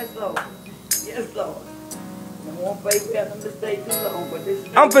 Yes, Lord. Yes, Lord. I won't baby have them to stay too long, but this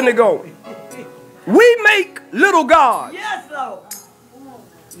is I'm finna go. We make little gods, Yes, Lord.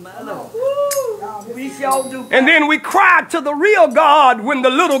 My Lord. We sure do. and then we cry to the real God when the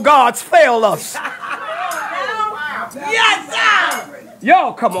little gods fail us. Yes, sir.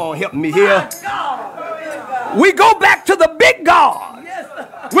 Y'all, come on, help me here. God. We go back to the big God Yes, sir.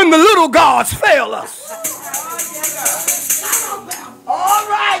 when the little gods fail us. All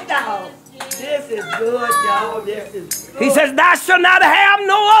right, now. This is good, y'all. This is good. He says, thou shalt not have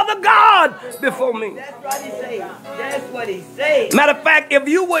no other God before me. That's what he said. That's what he said. Matter of fact, if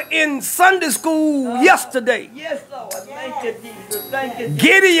you were in Sunday school yesterday, Yes, Lord. Thank you, Jesus. Thank you, Jesus.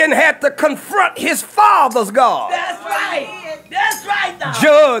 Gideon had to confront his father's God. That's right. That's right, now.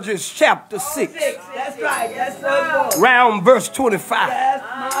 Judges chapter 6, That's right. That's what it was. round verse 25. That's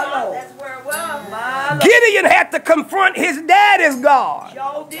my Lord. That's where it was. My Lord. Gideon had to confront his daddy's God.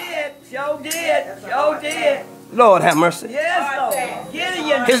 Sure did. Sure did. Sure did. Lord have mercy. Yes, Lord.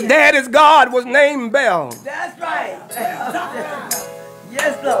 Gideon. His did. daddy's God was named Baal. That's right.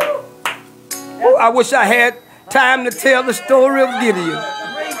 Yes, Lord. Oh, I wish I had time to tell the story of Gideon,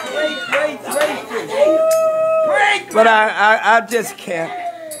 Break. but I just can't.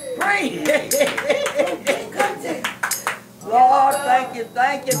 Lord, thank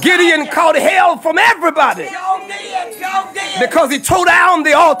you. Gideon caught hell from everybody Sure did. because he tore down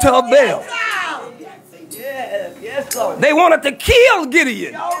the altar of Baal. Yes, Lord. They wanted to kill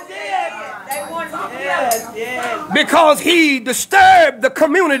Gideon Sure did. They wanted to Yes. because he disturbed the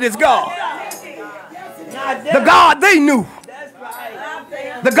community's God, Now, the God they knew, that's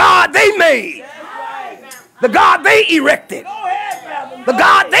right. the God they made, the God they erected, Go ahead, brother. the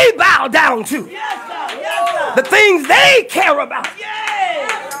God they bow down to, Yes, sir. Yes, sir. the things they care about.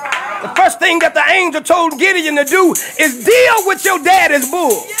 Yes. The first thing that the angel told Gideon to do is deal with your daddy's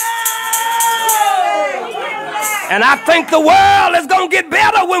bull. And I think the world is going to get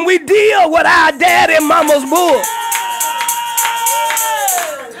better when we deal with our daddy and mama's bull.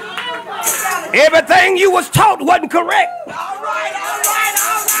 Everything you was taught wasn't correct. All right.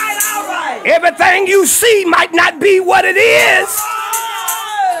 Everything you see might not be what it is.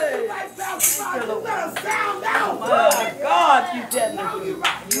 My God, you telling the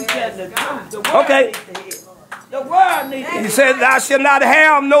truth. The world Okay. needs to hear. The world needs to hear. He said, thou shalt not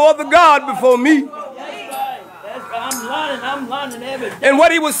have no other God before me. That's right. I'm learning every day. And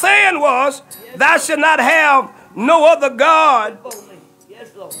what he was saying was, thou shalt not have no other God For me.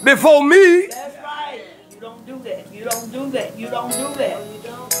 Yes, Lord. before me. That's right. You don't do that. You don't do that. You don't do that.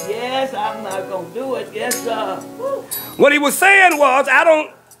 Yes, I'm not going to do it. Yes, sir. What he was saying was,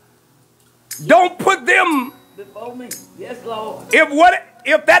 don't put them, Before me. Yes, Lord.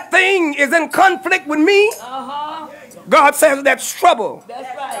 if that thing is in conflict with me, Uh-huh. God says that's trouble.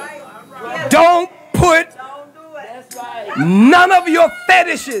 That's right. Don't put Don't do it. That's right. none of your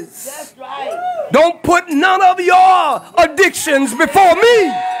fetishes. That's right. Don't put none of your addictions before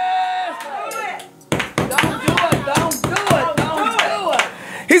me. Don't do it. Don't do it. Don't do it.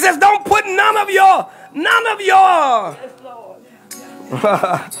 He says, don't put none of your Yes, Lord.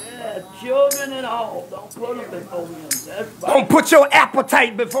 Yeah, children and all. Don't put them before him. That's right. don't put your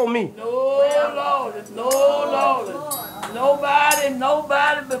appetite before me. No, Lord. No, Lord.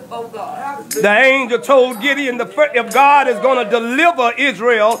 Nobody before God. The angel told Gideon, if God is going to deliver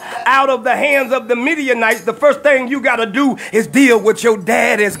Israel out of the hands of the Midianites, the first thing you got to do is deal with your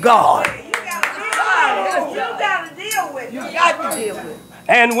daddy's God. You gotta deal with it. You got to deal with it.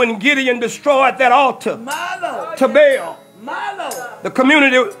 And when Gideon destroyed that altar My Lord. to Baal, My Lord. the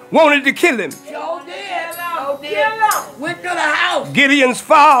community wanted to kill him. Sure did. Sure did. Went to the house. Gideon's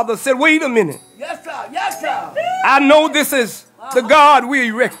father said, wait a minute. Yes, sir. Yes, sir. I know this is the God we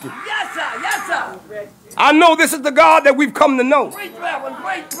erected. Yes, sir. Yes, sir. I know this is the God that we've come to know. Great,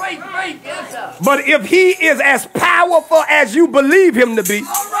 great. Yes, sir. But if he is as powerful as you believe him to be, All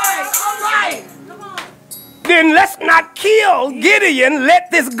right. then let's not kill Gideon. Let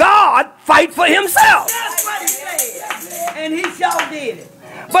this God fight for himself. That's what he said. And he sure did it.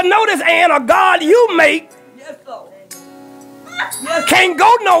 But notice, Ann, a God you make Yes, Lord. Yes, can't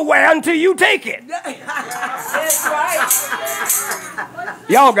go nowhere until you take it. that's right.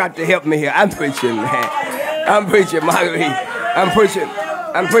 Y'all got to help me here. I'm preaching, man. I'm preaching, Marguerite. I'm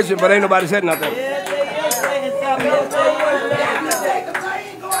preaching, but ain't nobody said nothing.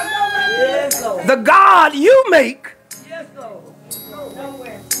 Yes, Lord. The God you make Yes, Lord.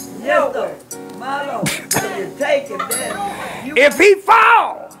 Yes, Lord. My Lord. You take him there. You, if he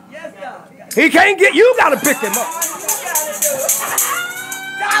fall, yes, sir. he can't get, you got to pick him up.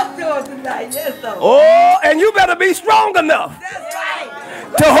 Talk to us tonight. Yes, Lord. Oh, and you better be strong enough That's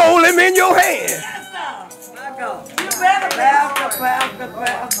right. to hold him in your hand. Yes, sir. My God. You better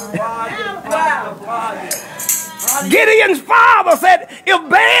Pastor. Gideon's father said, if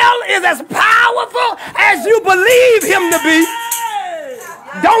Baal is as powerful as you believe him to be,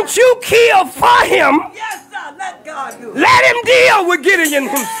 don't you kill for him. Yes, sir. Let God do it. Let him deal with Gideon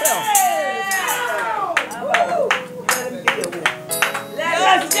himself.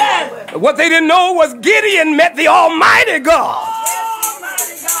 Yes. What they didn't know was Gideon met the Almighty God.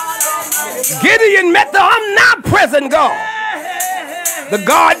 Gideon met the omnipresent God. The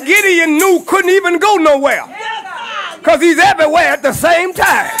God Gideon knew couldn't even go nowhere because he's everywhere at the same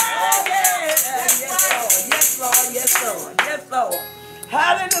time. Yes, Lord. Yes, Lord. Yes, Lord.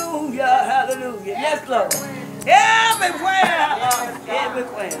 Hallelujah. Hallelujah. Yes, Lord. Everywhere.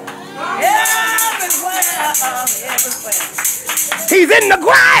 Everywhere. He's in the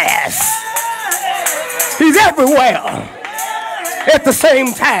grass. He's everywhere at the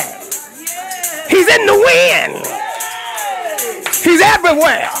same time. He's in the wind. He's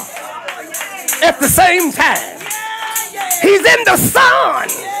everywhere at the same time. He's in the sun.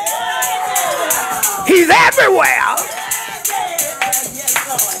 He's everywhere.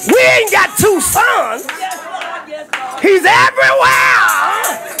 We ain't got two suns. He's everywhere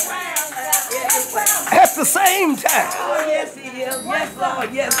at the same time. Yes, he is. Yes,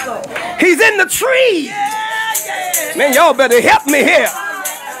 Lord. Yes, Lord. He's in the tree. Man, y'all better help me here.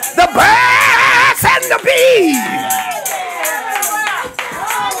 The birds and the bees.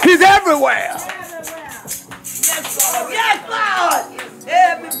 He's everywhere. Yes, Lord.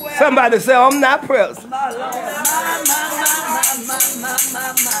 Everywhere. Somebody say, I'm not present. My Lord. My.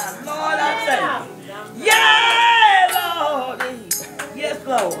 Lord, I thank you. Yeah, Lord. Yes,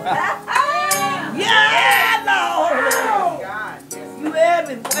 Lord. Yeah, Lord. You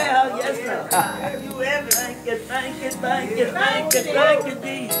everywhere. Yes, sir. You everywhere. Thank you,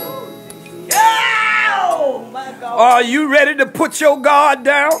 Jesus. Yeah, Oh, my God. Are you ready to put your guard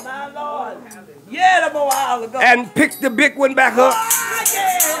down My Lord. Yeah, the while ago. and pick the big one back up?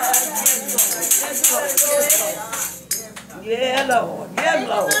 Yeah, Lord. Yes,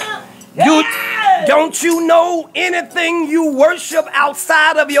 Lord. Don't you know anything you worship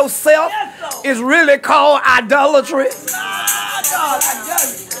outside of yourself is really called idolatry?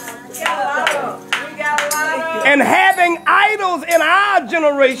 And having idols in our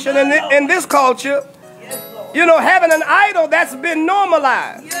generation, in this culture, you know, having an idol, that's been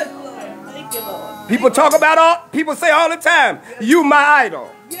normalized. Yes, Lord. Thank you, Lord. People say all the time, you my idol.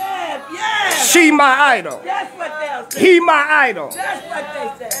 Yes, yes. She my idol. That's what they'll say. He my idol. That's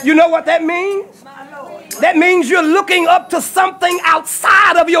what they say. You know what that means? My Lord. That means you're looking up to something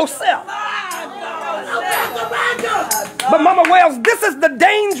outside of yourself. But Mama Wells, this is the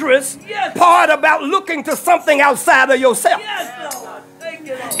dangerous part about looking to something outside of yourself. Yes, Lord. Thank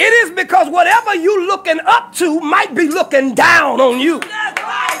you, Lord. It is because whatever you're looking up to might be looking down on you. That's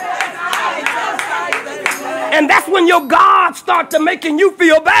right. That's right. That's right. That's right. And that's when your God starts to making you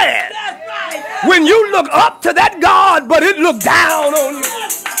feel bad. That's right. When you look up to that God, but it look down on you.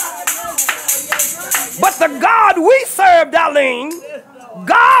 But the God we serve, Darlene,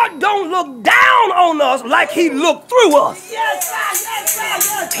 God don't look down on us like he looked through us. Yes, yes,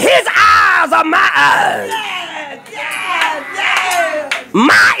 yes, His eyes are my eyes. yes, yes, yes.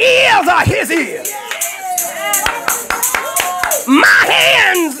 My ears are his ears. My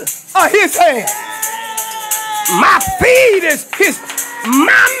hands are his hands. My feet is his.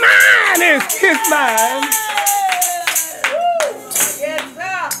 My mind is his mind. Yes,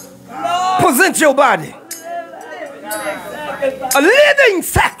 sir. Present your body. A living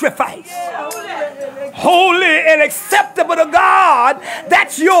sacrifice. Holy and acceptable to God.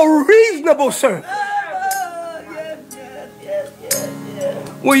 That's your reasonable service.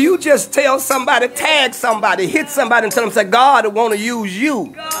 Will you just tell somebody, tag somebody, hit somebody and tell them, say, God want to use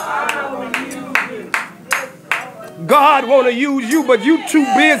you. God want to use you, but you too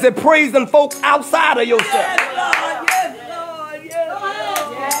busy praising folks outside of yourself.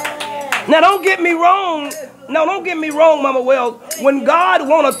 Now don't get me wrong. No, don't get me wrong, Mama Wells. When God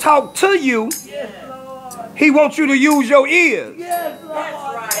want to talk to you, he wants you to use your ears.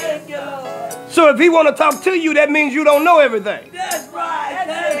 So if he want to talk to you, that means you don't know everything.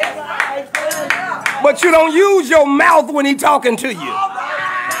 But you don't use your mouth when he talking to you.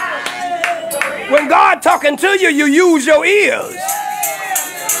 When God talking to you, you use your ears.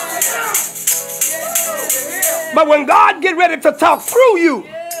 But when God get ready to talk through you,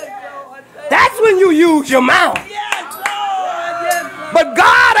 that's when you use your mouth. But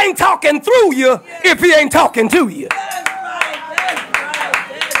God ain't talking through you if he ain't talking to you.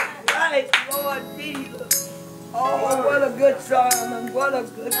 Oh, what a good sermon. What a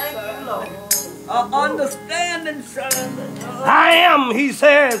good sermon. An understanding sermon. I am, he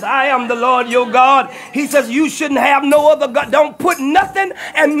says, I am the Lord your God. He says you shouldn't have no other God. Don't put nothing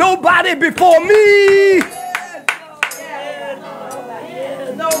and nobody before me.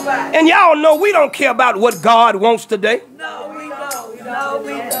 Nobody. And y'all know we don't care about what God wants today. No, we don't. No,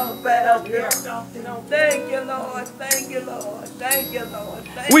 we don't, Pastor. Thank you, Lord. Thank you, Lord. Thank you, Lord.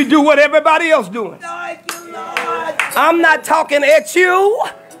 Thank We do what everybody else doing. Thank you, Lord. I'm not talking at you.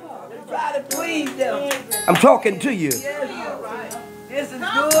 Try to please them. I'm talking to you. This is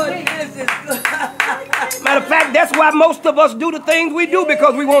good. This is good. Matter of fact, that's why most of us do the things we do,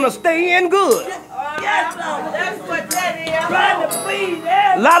 because we want to stay in good. Yes, Lord. That's what that is. Trying to please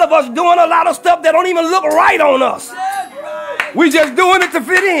them. A lot of us doing a lot of stuff that don't even look right on us. We just doing it to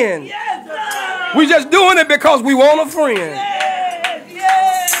fit in. Yes, sir. We just doing it because we want a friend. Yes,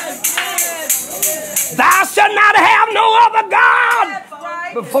 yes, yes. Thou shalt not have no other God That's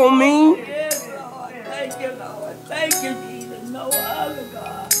right. before me. Yes, Lord. Thank you, Lord. Thank you, Jesus. No other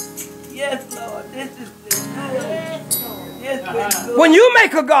God. Yes, Lord. This is good. Yes, good. When you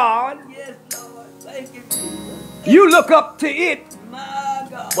make a God, Yes, Lord. Thank you, Jesus. you look up to it, My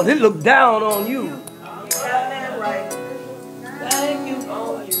God. but it look down on you. That's right. Thank you,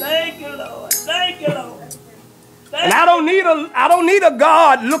 Lord. Thank you, Lord. Thank you, Lord. And I don't need a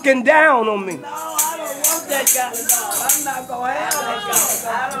God looking down on me. No, I don't want that kind of God. I'm not going to have that kind of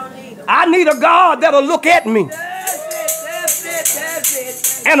God. I don't need him. I need a God that'll look at me That's it. That's it.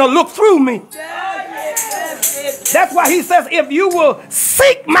 That's it. and will look through me. That's it. That's it. That's why he says, if you will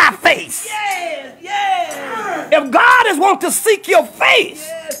seek my face. Yes. Yes. If God is want to seek your face,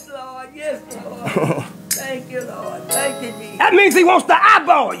 Yes, Lord. Yes, Lord. Thank you, Lord. Thank you, Jesus. that means he wants to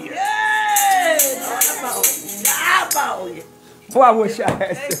eyeball you. Yes. Eyeball you. Boy, I wish I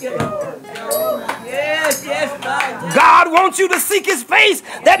had Thank you, said. Lord. Yes, yes, God. God wants you to seek his face.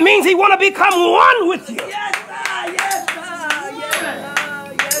 That means he want to become one with you. Yes, God. Yes, God. Yes,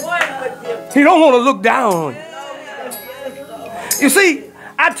 God. Yes, God. He don't want to look down. You see,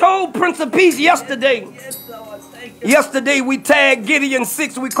 I told Prince of Peace yesterday. Yes, Lord. Thank you. Yesterday we tagged Gideon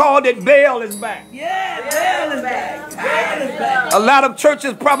 6. We called it Baal is back. Yeah, Baal is back. Baal is back. A lot of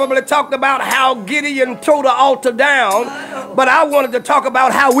churches probably talked about how Gideon tore the altar down, but I wanted to talk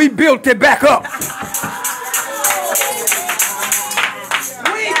about how we built it back up.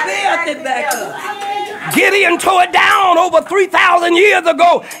 We built it back up. Gideon tore it down over 3,000 years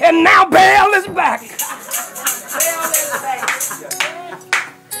ago, and now Baal is back.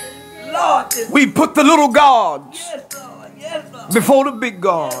 Lord, this. We put the little gods Yes, Lord. Yes, Lord. before the big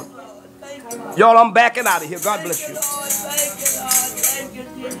God. Lord, thank you, Lord. Y'all, I'm backing out of here. God bless you. Lord, thank you, Lord. Thank you,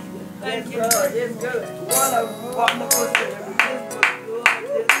 Jesus. Thank you, Lord. It's good. What a wonderful service.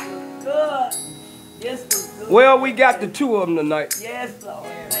 This was good. Well, we got the two of them tonight. Yes, Lord.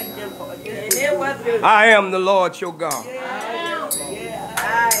 Thank you, Lord. Yes, it was good. I am the Lord your God. Yeah,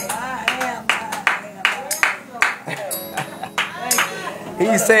 I am.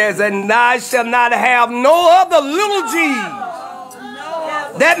 He says, and I shall not have no other little G.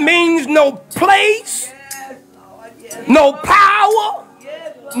 That means no place, no power,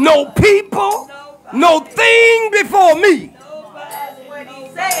 no people, no thing before me. That's what he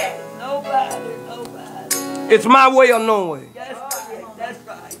said. Nobody. It's my way or no way. That's right. That's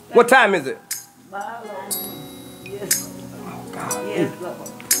right. What time is it? My Lord. Yes, Lord. Yes, Lord.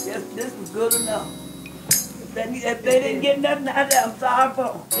 Yes, this was good enough. If they didn't get nothing out of that, I'm sorry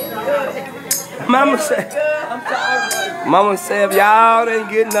for them. Mama said, I'm sorry for them. Mama said, if y'all didn't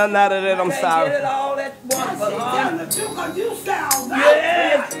get nothing out of that, I'm Get it sorry. all at once, but honey. You sound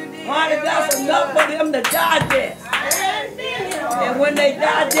Yes, honey, that's enough for them to digest. And when they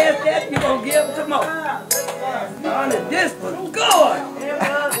digest that, you're going to give them some more. Honey, this was good.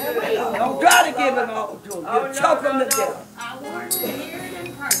 Don't try to give it all to them. You choke them to death.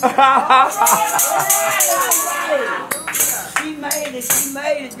 She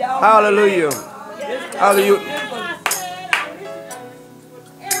made it, y'all. Hallelujah. Hallelujah.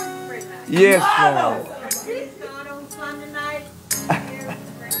 Yes, Lord.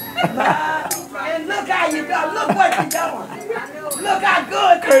 And look how you done. Look what you doing. Look how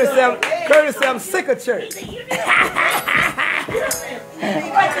good you Curtis said, I'm sick of church.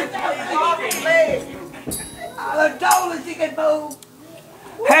 I told her she could move.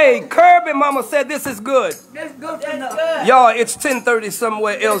 Hey, Kirby Mama said this is good. This good enough. Y'all, it's 10:30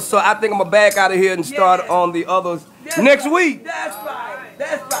 somewhere else, so I think I'm going to back out of here and start on the others next week. That's right.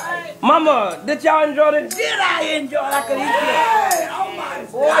 That's right. Mama, did y'all enjoy this? Did I enjoy it? I could eat it. Oh my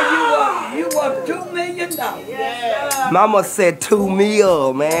boy, you were $2 million. Yeah. Mama said 2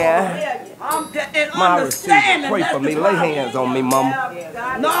 meal, man. And My understand receiver, pray for me. Lay hands on me, Mama.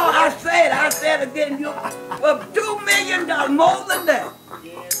 No, I said again, you were $2 million more than that.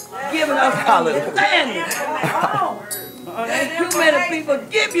 Giving us understanding. And too many people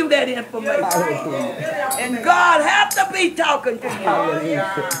give you that information. And God have to be talking to you.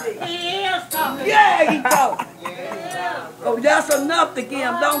 He is talking. Yeah, he talking. So that's enough to give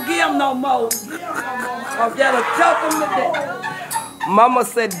him. Don't give him no more. Because that'll choke him to death. Mama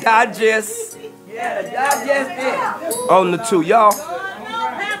said digest Yeah, digest it. on the 2. Y'all,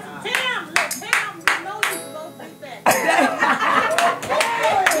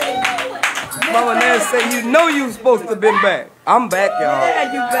 Mama Nancy said, you know you supposed to have been back. I'm back, y'all.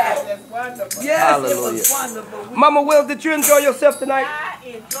 Yeah, you back. Yes, Hallelujah. it was wonderful. Mama Will, did you enjoy yourself tonight? I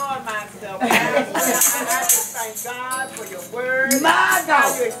enjoy myself. I just thank God for your word. My How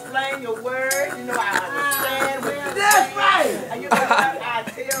God. you explain your word. You know, I understand what you That's right. And you know what I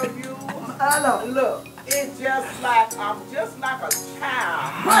tell you? I know. Look, it's just like, I'm just like a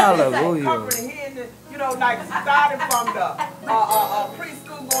child. Hallelujah. Comprehending, you know, like starting from the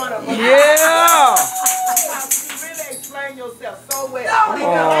preschool going up. Yeah. You really explain yourself so well. No,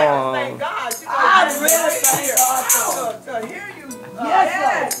 I just thank God. You know, I really thank God to hear you Yes,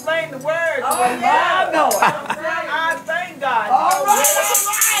 Lord. explain the words. Oh, yeah, I know it. I thank God. All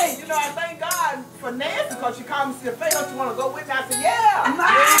right. You know, I thank God for Nancy because she called me to the face. Don't you want to go with me? I said, yeah. I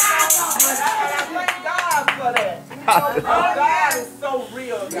thank God for that. You know, God is so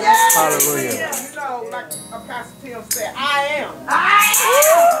real. Guys. Hallelujah. You know, like Pastor Tim said, I am. I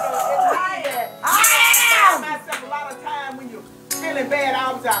am. Myself a lot of time when you're feeling bad,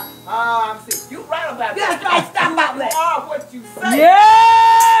 I was like, I'm sick. You right about that. That's right. Stop about You that. are what you say.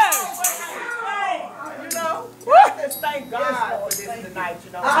 Yes. You know, I just thank God for this tonight,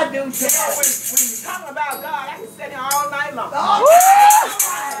 you know. I do You know, too. when you talking about God, I can sit here all night long.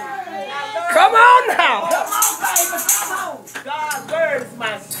 Come on now. Come on, baby, come on. God's word is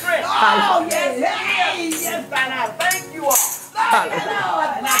my strength. Oh, yes, hey, yes. And I thank you all. Thank you, Lord.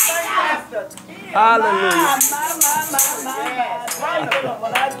 And I thank Pastor Tim. Hallelujah. Yes, wonderful.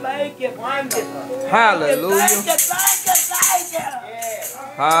 Well, I thank you. Wonderful. Hallelujah. Thank you, thank you. Yes.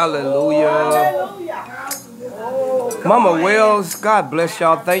 Hallelujah. Hallelujah. Mama Wells, God bless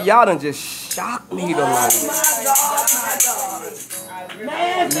y'all. Thank y'all done just shocked me tonight. My God.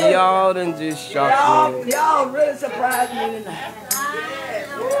 Man, Y'all done just shocked me. Y'all really surprised me tonight.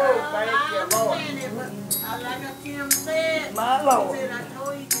 Thank you, Lord. My Lord.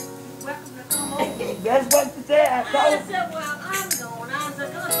 That's what you said. I told you.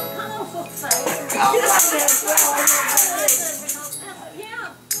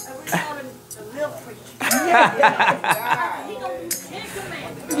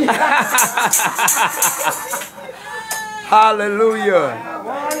 Hallelujah.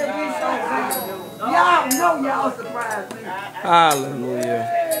 Y'all know y'all surprised me. Hallelujah.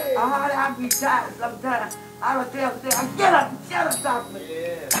 I be tired sometimes. I don't tell them, get up, talk to me.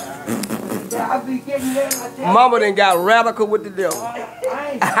 Yeah, I be getting there and I tell Mama done got radical with the devil. I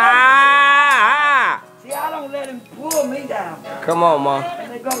ain't See, I don't let him pull me down. Come on, Mom.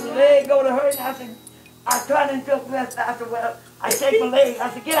 And they go, the leg go to hurt, and I said, I turn into a blessed. I said, well, I take my leg. I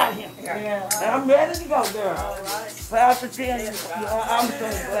said, get out of here. And I'm ready to go, girl. Pastor Tim, I'm so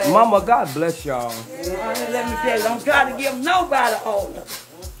glad. Mama, God bless y'all. Let me tell you, don't try to give nobody honor.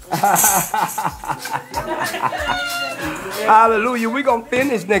 Hallelujah. We're going to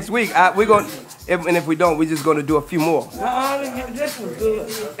finish next week. And if we don't, we're just going to do a few more. This was good.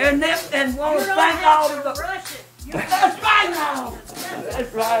 And want to thank all of the... That's right now.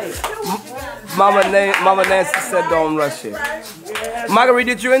 That's right. Mama Nancy said don't rush it. Marguerite,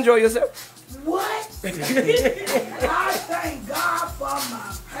 did you enjoy yourself? what? I thank God for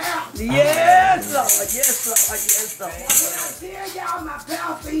my pastor. Yes, Lord. Yes, Lord. Yes, Lord. When I tell y'all my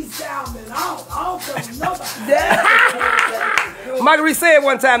pastor, he's sounding off. I don't tell nobody. Marguerite, say it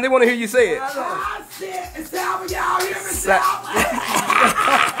one time. They want to hear you say it. I said, y'all hear me sound?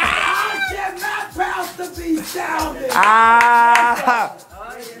 I said my pastor be sounding. Ah.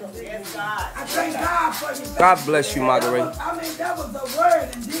 I thank God for you. God bless you, Marguerite. I mean, that was a word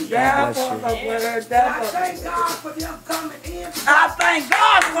indeed. That bless was you. a word. I That was. thank God for them coming in. I thank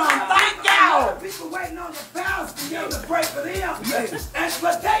God for them. Thank y'all. People waiting on the pastor, you know, to pray for them.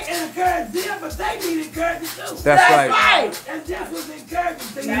 But they encourage them, but they need encouragement too. That's right. And this was encouraging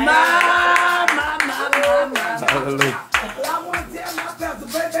to me. My. Hallelujah. But I want to tell my pastor,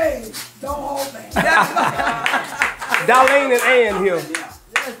 baby, don't hold back. Darlene and Ann here.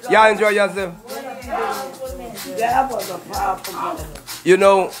 Y'all enjoy yourself? That was a powerful moment. You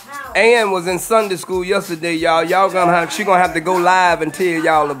know, Ann was in Sunday school yesterday, y'all. She gonna have to go live and tell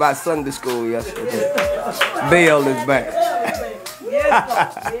y'all about Sunday school yesterday. Belle is back.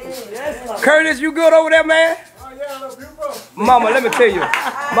 Curtis, you good over there, man? Mama, let me tell you.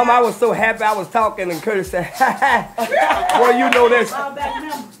 Mama, I was so happy I was talking and Curtis said, boy, you know this.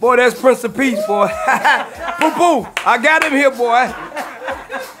 Boy, that's Prince of Peace, boy. Poo-poo, I got him here, boy.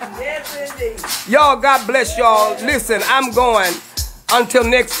 Y'all, God bless y'all. Listen, I'm going until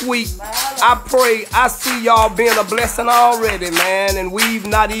next week. I pray I see y'all being a blessing already, man. And we've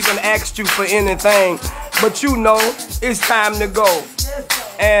not even asked you for anything. But you know, it's time to go.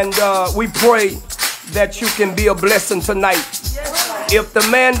 And we pray that you can be a blessing tonight. If the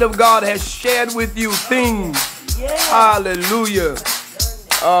man of God has shared with you things, hallelujah,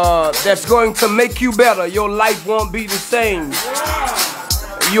 that's going to make you better, your life won't be the same.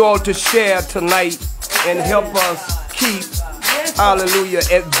 You ought to share tonight and help us keep, hallelujah,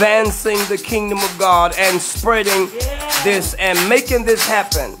 advancing the kingdom of God and spreading this and making this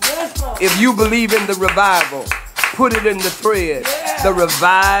happen. If you believe in the revival, put it in the thread. The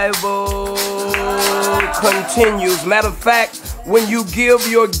revival continues. Matter of fact, when you give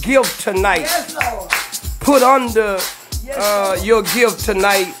your gift tonight, put under your gift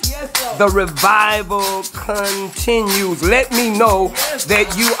tonight, the revival continues. Let me know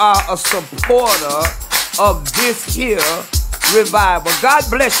that you are a supporter of this here revival. God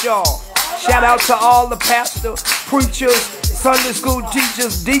bless y'all. Shout out to all the pastors, preachers, Sunday school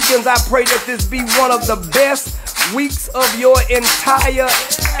teachers, deacons. I pray that this be one of the best weeks of your entire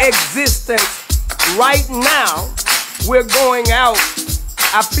existence. Right now, we're going out.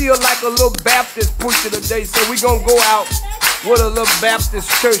 I feel like a little Baptist preacher today, so we're going to go out with a little Baptist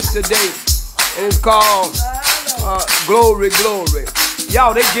church today. And it's called Glory, Glory.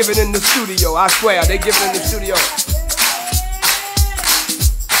 Y'all, they give it in the studio. I swear, they give it in the studio.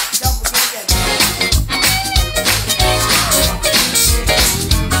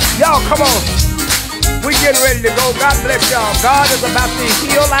 come on. We getting ready to go. God bless y'all. God is about to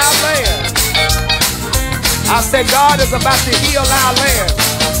heal our land. I said God is about to heal our land.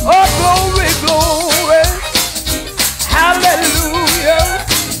 Oh, glory, glory. Hallelujah.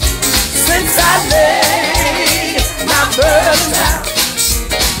 Since I laid my burden down.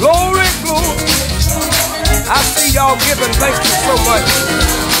 Glory, glory. I see y'all giving. Thank you so much.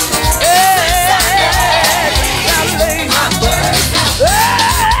 Hey, I laid my burden down.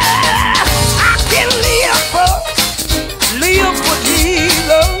 I can live for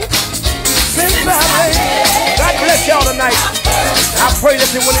Jesus. Since I laid. God bless y'all tonight. I pray that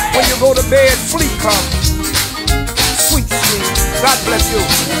when you go to bed, sleep comes. Sweet sleep. God bless you.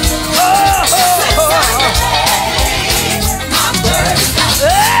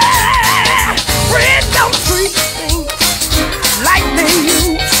 Friends don't treat me like they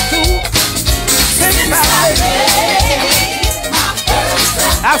used to.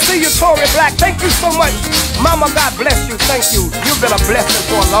 I see you, Tory Black. Thank you so much. Mama, God bless you. Thank you. You've been a blessing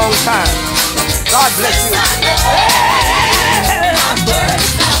for a long time. God bless you.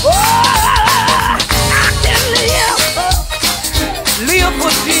 I can live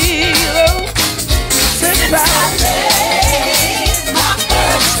for Jesus.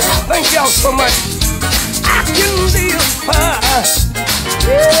 Thank y'all so much. I can live for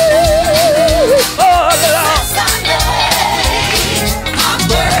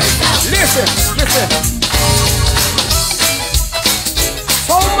Listen.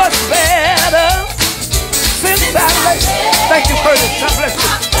 So much better since I left. Thank you, Curtis. God bless you.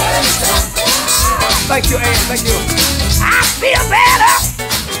 Thank you, Ann. Thank you. I feel better.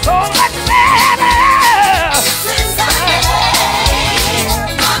 So much better since I left.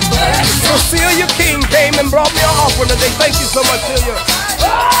 Cecilia King came and brought me an offering today. Thank you so much, Celia. Oh,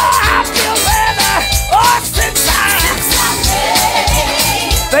 I feel better. Oh, since I left.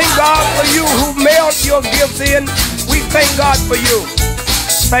 Thank God for you who mailed your gifts in. We thank God for you.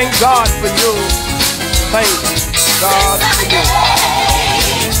 Thank God for you. Thank God for you.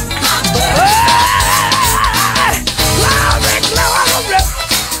 Glory, glory.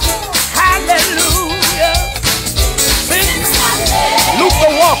 Hallelujah.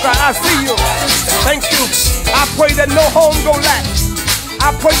 Luther Walker, I see you. Thank you. I pray that no home go lack.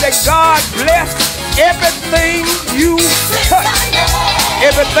 I pray that God bless everything you touch.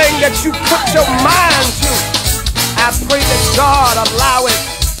 Everything that you put your mind to, I pray that God allow it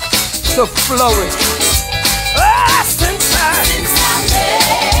to flourish. Since I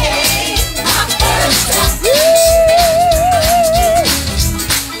laid my burden down.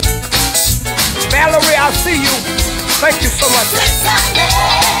 Valerie, I see you. Thank you so much. Since I laid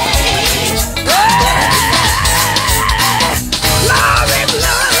my glory,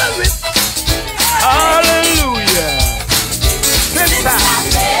 glory. Hallelujah. Since I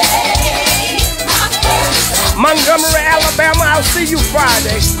Montgomery, Alabama, I'll see you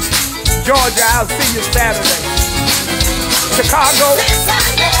Friday. Georgia, I'll see you Saturday. Chicago,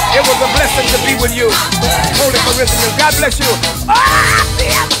 it was a blessing to be with you. Holy Corinthians, God bless you. Oh, I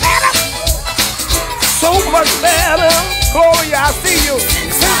feel better. So much better. Gloria, I see you.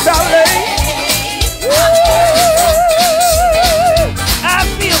 Since I lay. I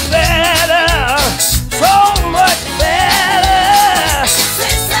feel better. So much better.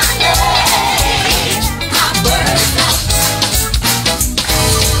 Since I laid my burden down.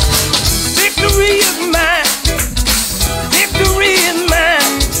 Victory is mine. Victory is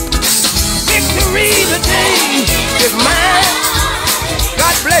mine. Victory today is mine.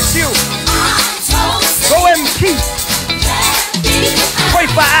 God bless you. Go in peace. Pray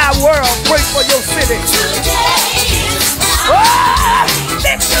for our world. Pray for your city. Oh,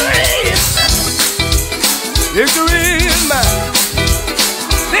 victory is mine. Victory is mine.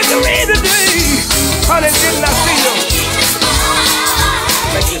 Victory today. Honey, didn't I see you?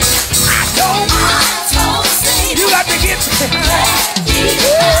 Thank you. I don't. You got to get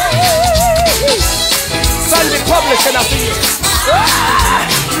Sunday Publishing, I see you. Oh,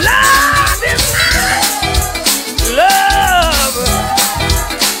 love is mine. Love.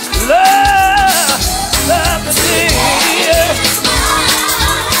 Love the day.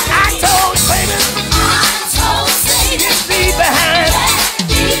 I told Satan, get thee behind.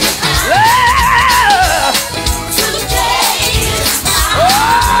 Love.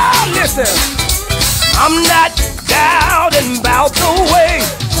 Oh, listen. I'm not doubting about the way.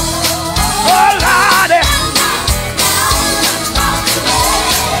 Oh, Lord.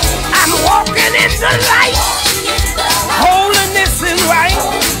 I'm walking in the light. Holiness is right.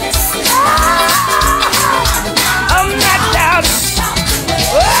 I'm not doubting.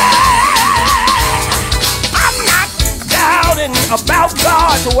 I'm not doubting about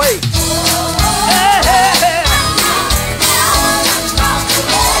God's God's way. Hey, hey, hey.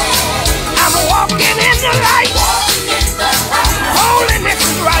 I'm walking in the light. Holiness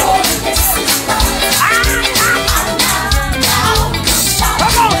is right.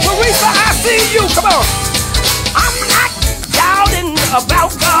 Come on, Teresa, I see you. Come on. I'm not doubting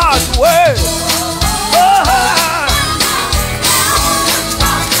about God's word.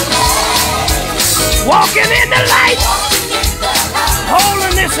 Walking in the light.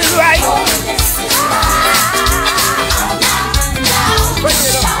 Holiness is right. Bring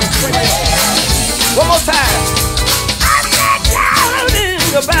it up. Bring it up. One more time. I'm not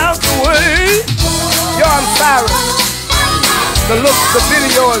doubting about the word. Yo, I'm sorry. The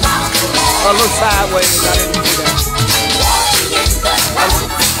video is a little sideways. I didn't do that.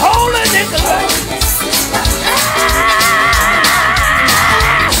 Holiness is right.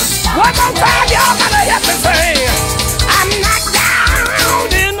 One more time, y'all gotta help me sing. I'm not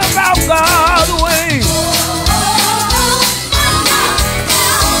doubting about God's way.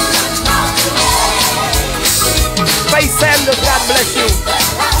 Faith Sanders, God bless you.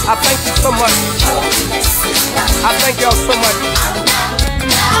 I thank you so much. I thank y'all so much.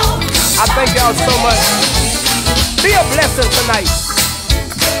 I thank y'all so much. Be a blessing tonight.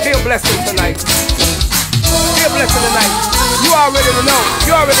 Be a blessing tonight. Be a blessing tonight. You already know.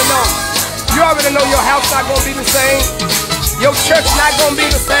 You already know. You already know your house not gonna be the same. Your church not gonna be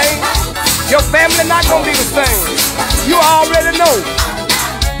the same. Your family not gonna be the same. You already know.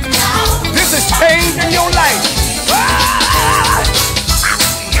 This is changing your life. I'm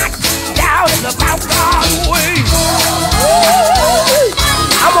not doubting about God's way.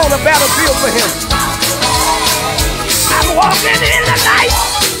 I'm on a battlefield for Him. I'm walking in the light.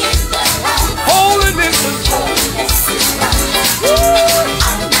 Holiness is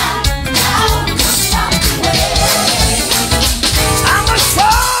I'm a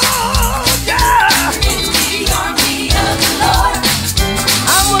soldier in the army of the Lord.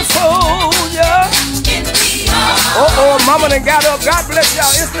 I'm a soldier in the army. Oh, mama done got up. God bless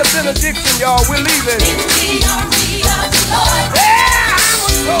y'all. It's the benediction, y'all. We're leaving. In the army of the Lord. Yeah, I'm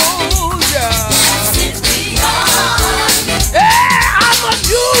a soldier. In the army. Yeah, I'm a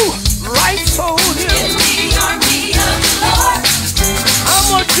Jew. Right soldier. In the army of the Lord. I'm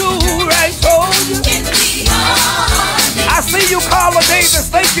a Jew, right soldier. In the army. I see you, Carla Davis.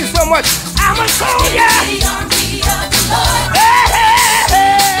 Thank you so much. I'm a soldier. In the army of the Lord. Hey, hey,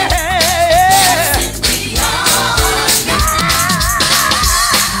 hey, hey. In the army.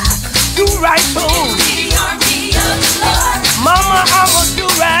 You right soldier. In the army of the Lord. Mama, I'm a Jew,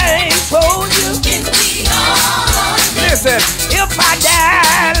 right soldier. In the army. Listen, if I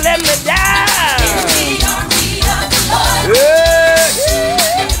die, let me die. In the army of the Lord. Yeah.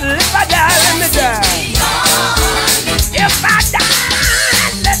 If I die, let me die. In the army. If I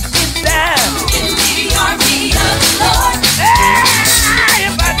die, let me die. In the army of the Lord. Yeah.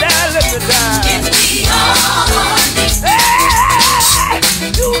 If I die, let me die. In the army. Yeah.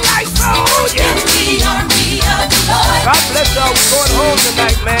 You right soldier. In the army of the Lord. God bless y'all. We're going home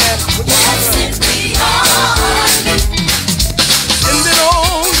tonight, man. We're going home. In the army. Send it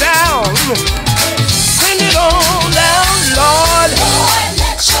on down. Send it on down, Lord. Lord,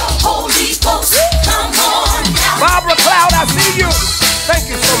 let your Holy Ghost come on down. Barbara Cloud, I see you. Thank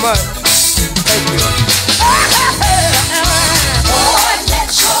you so much. Thank you. Lord, let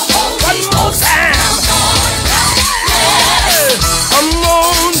your Holy Ghost come on down. Come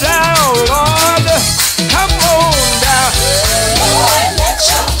on down, Lord. Come on down. Lord, let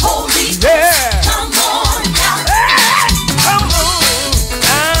your Holy Ghost come on down. Come on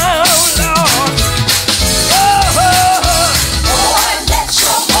down, Lord. Lord, let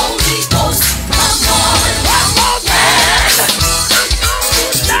your Holy Ghost come on down. Come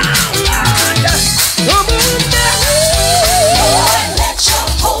on down, Lord. Come on down. Lord, let your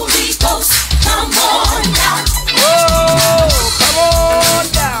Holy Ghost come on down. Oh, come on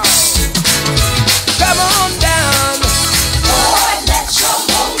down. Come on down. Lord, let your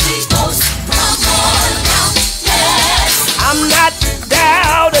Holy Ghost come on down. Yes. I'm not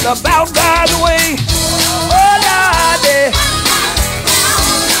doubting about God's way. Oh, Lord.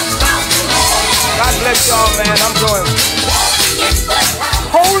 God bless y'all, man. I'm going.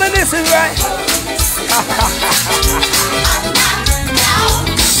 Holiness is right.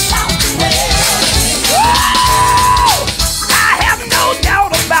 I have no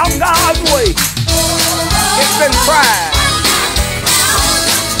doubt about God's way. It's been tried.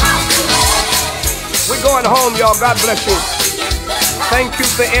 We're going home, y'all. God bless you. Thank you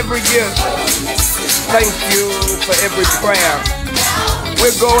for every gift. Thank you for every prayer.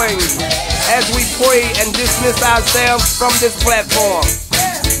 We're going as we pray and dismiss ourselves from this platform.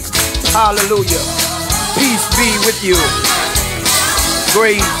 Hallelujah. Peace be with you.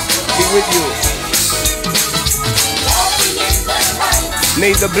 Grace be with you.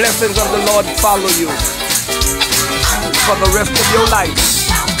 May the blessings of the Lord follow you for the rest of your life.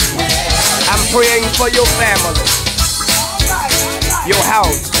 I'm praying for your family, your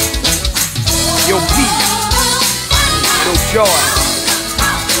house, your peace, your joy.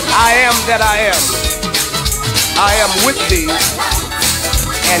 I am that I am. I am with thee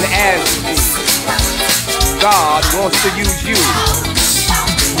and as thee. God wants to use you.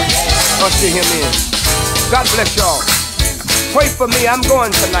 Usher him in. God bless y'all. Pray for me. I'm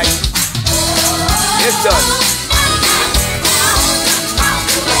going tonight. It's done.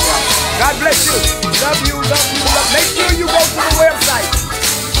 God bless you. Love you, love you, love. Make sure you go to the website.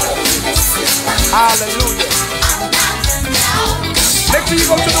 Hallelujah. Make sure you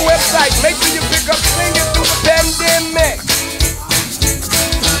go to the website. Make sure you pick up Singing Through the Pandemic.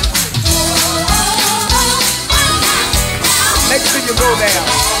 Make sure you go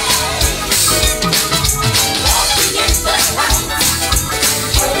there.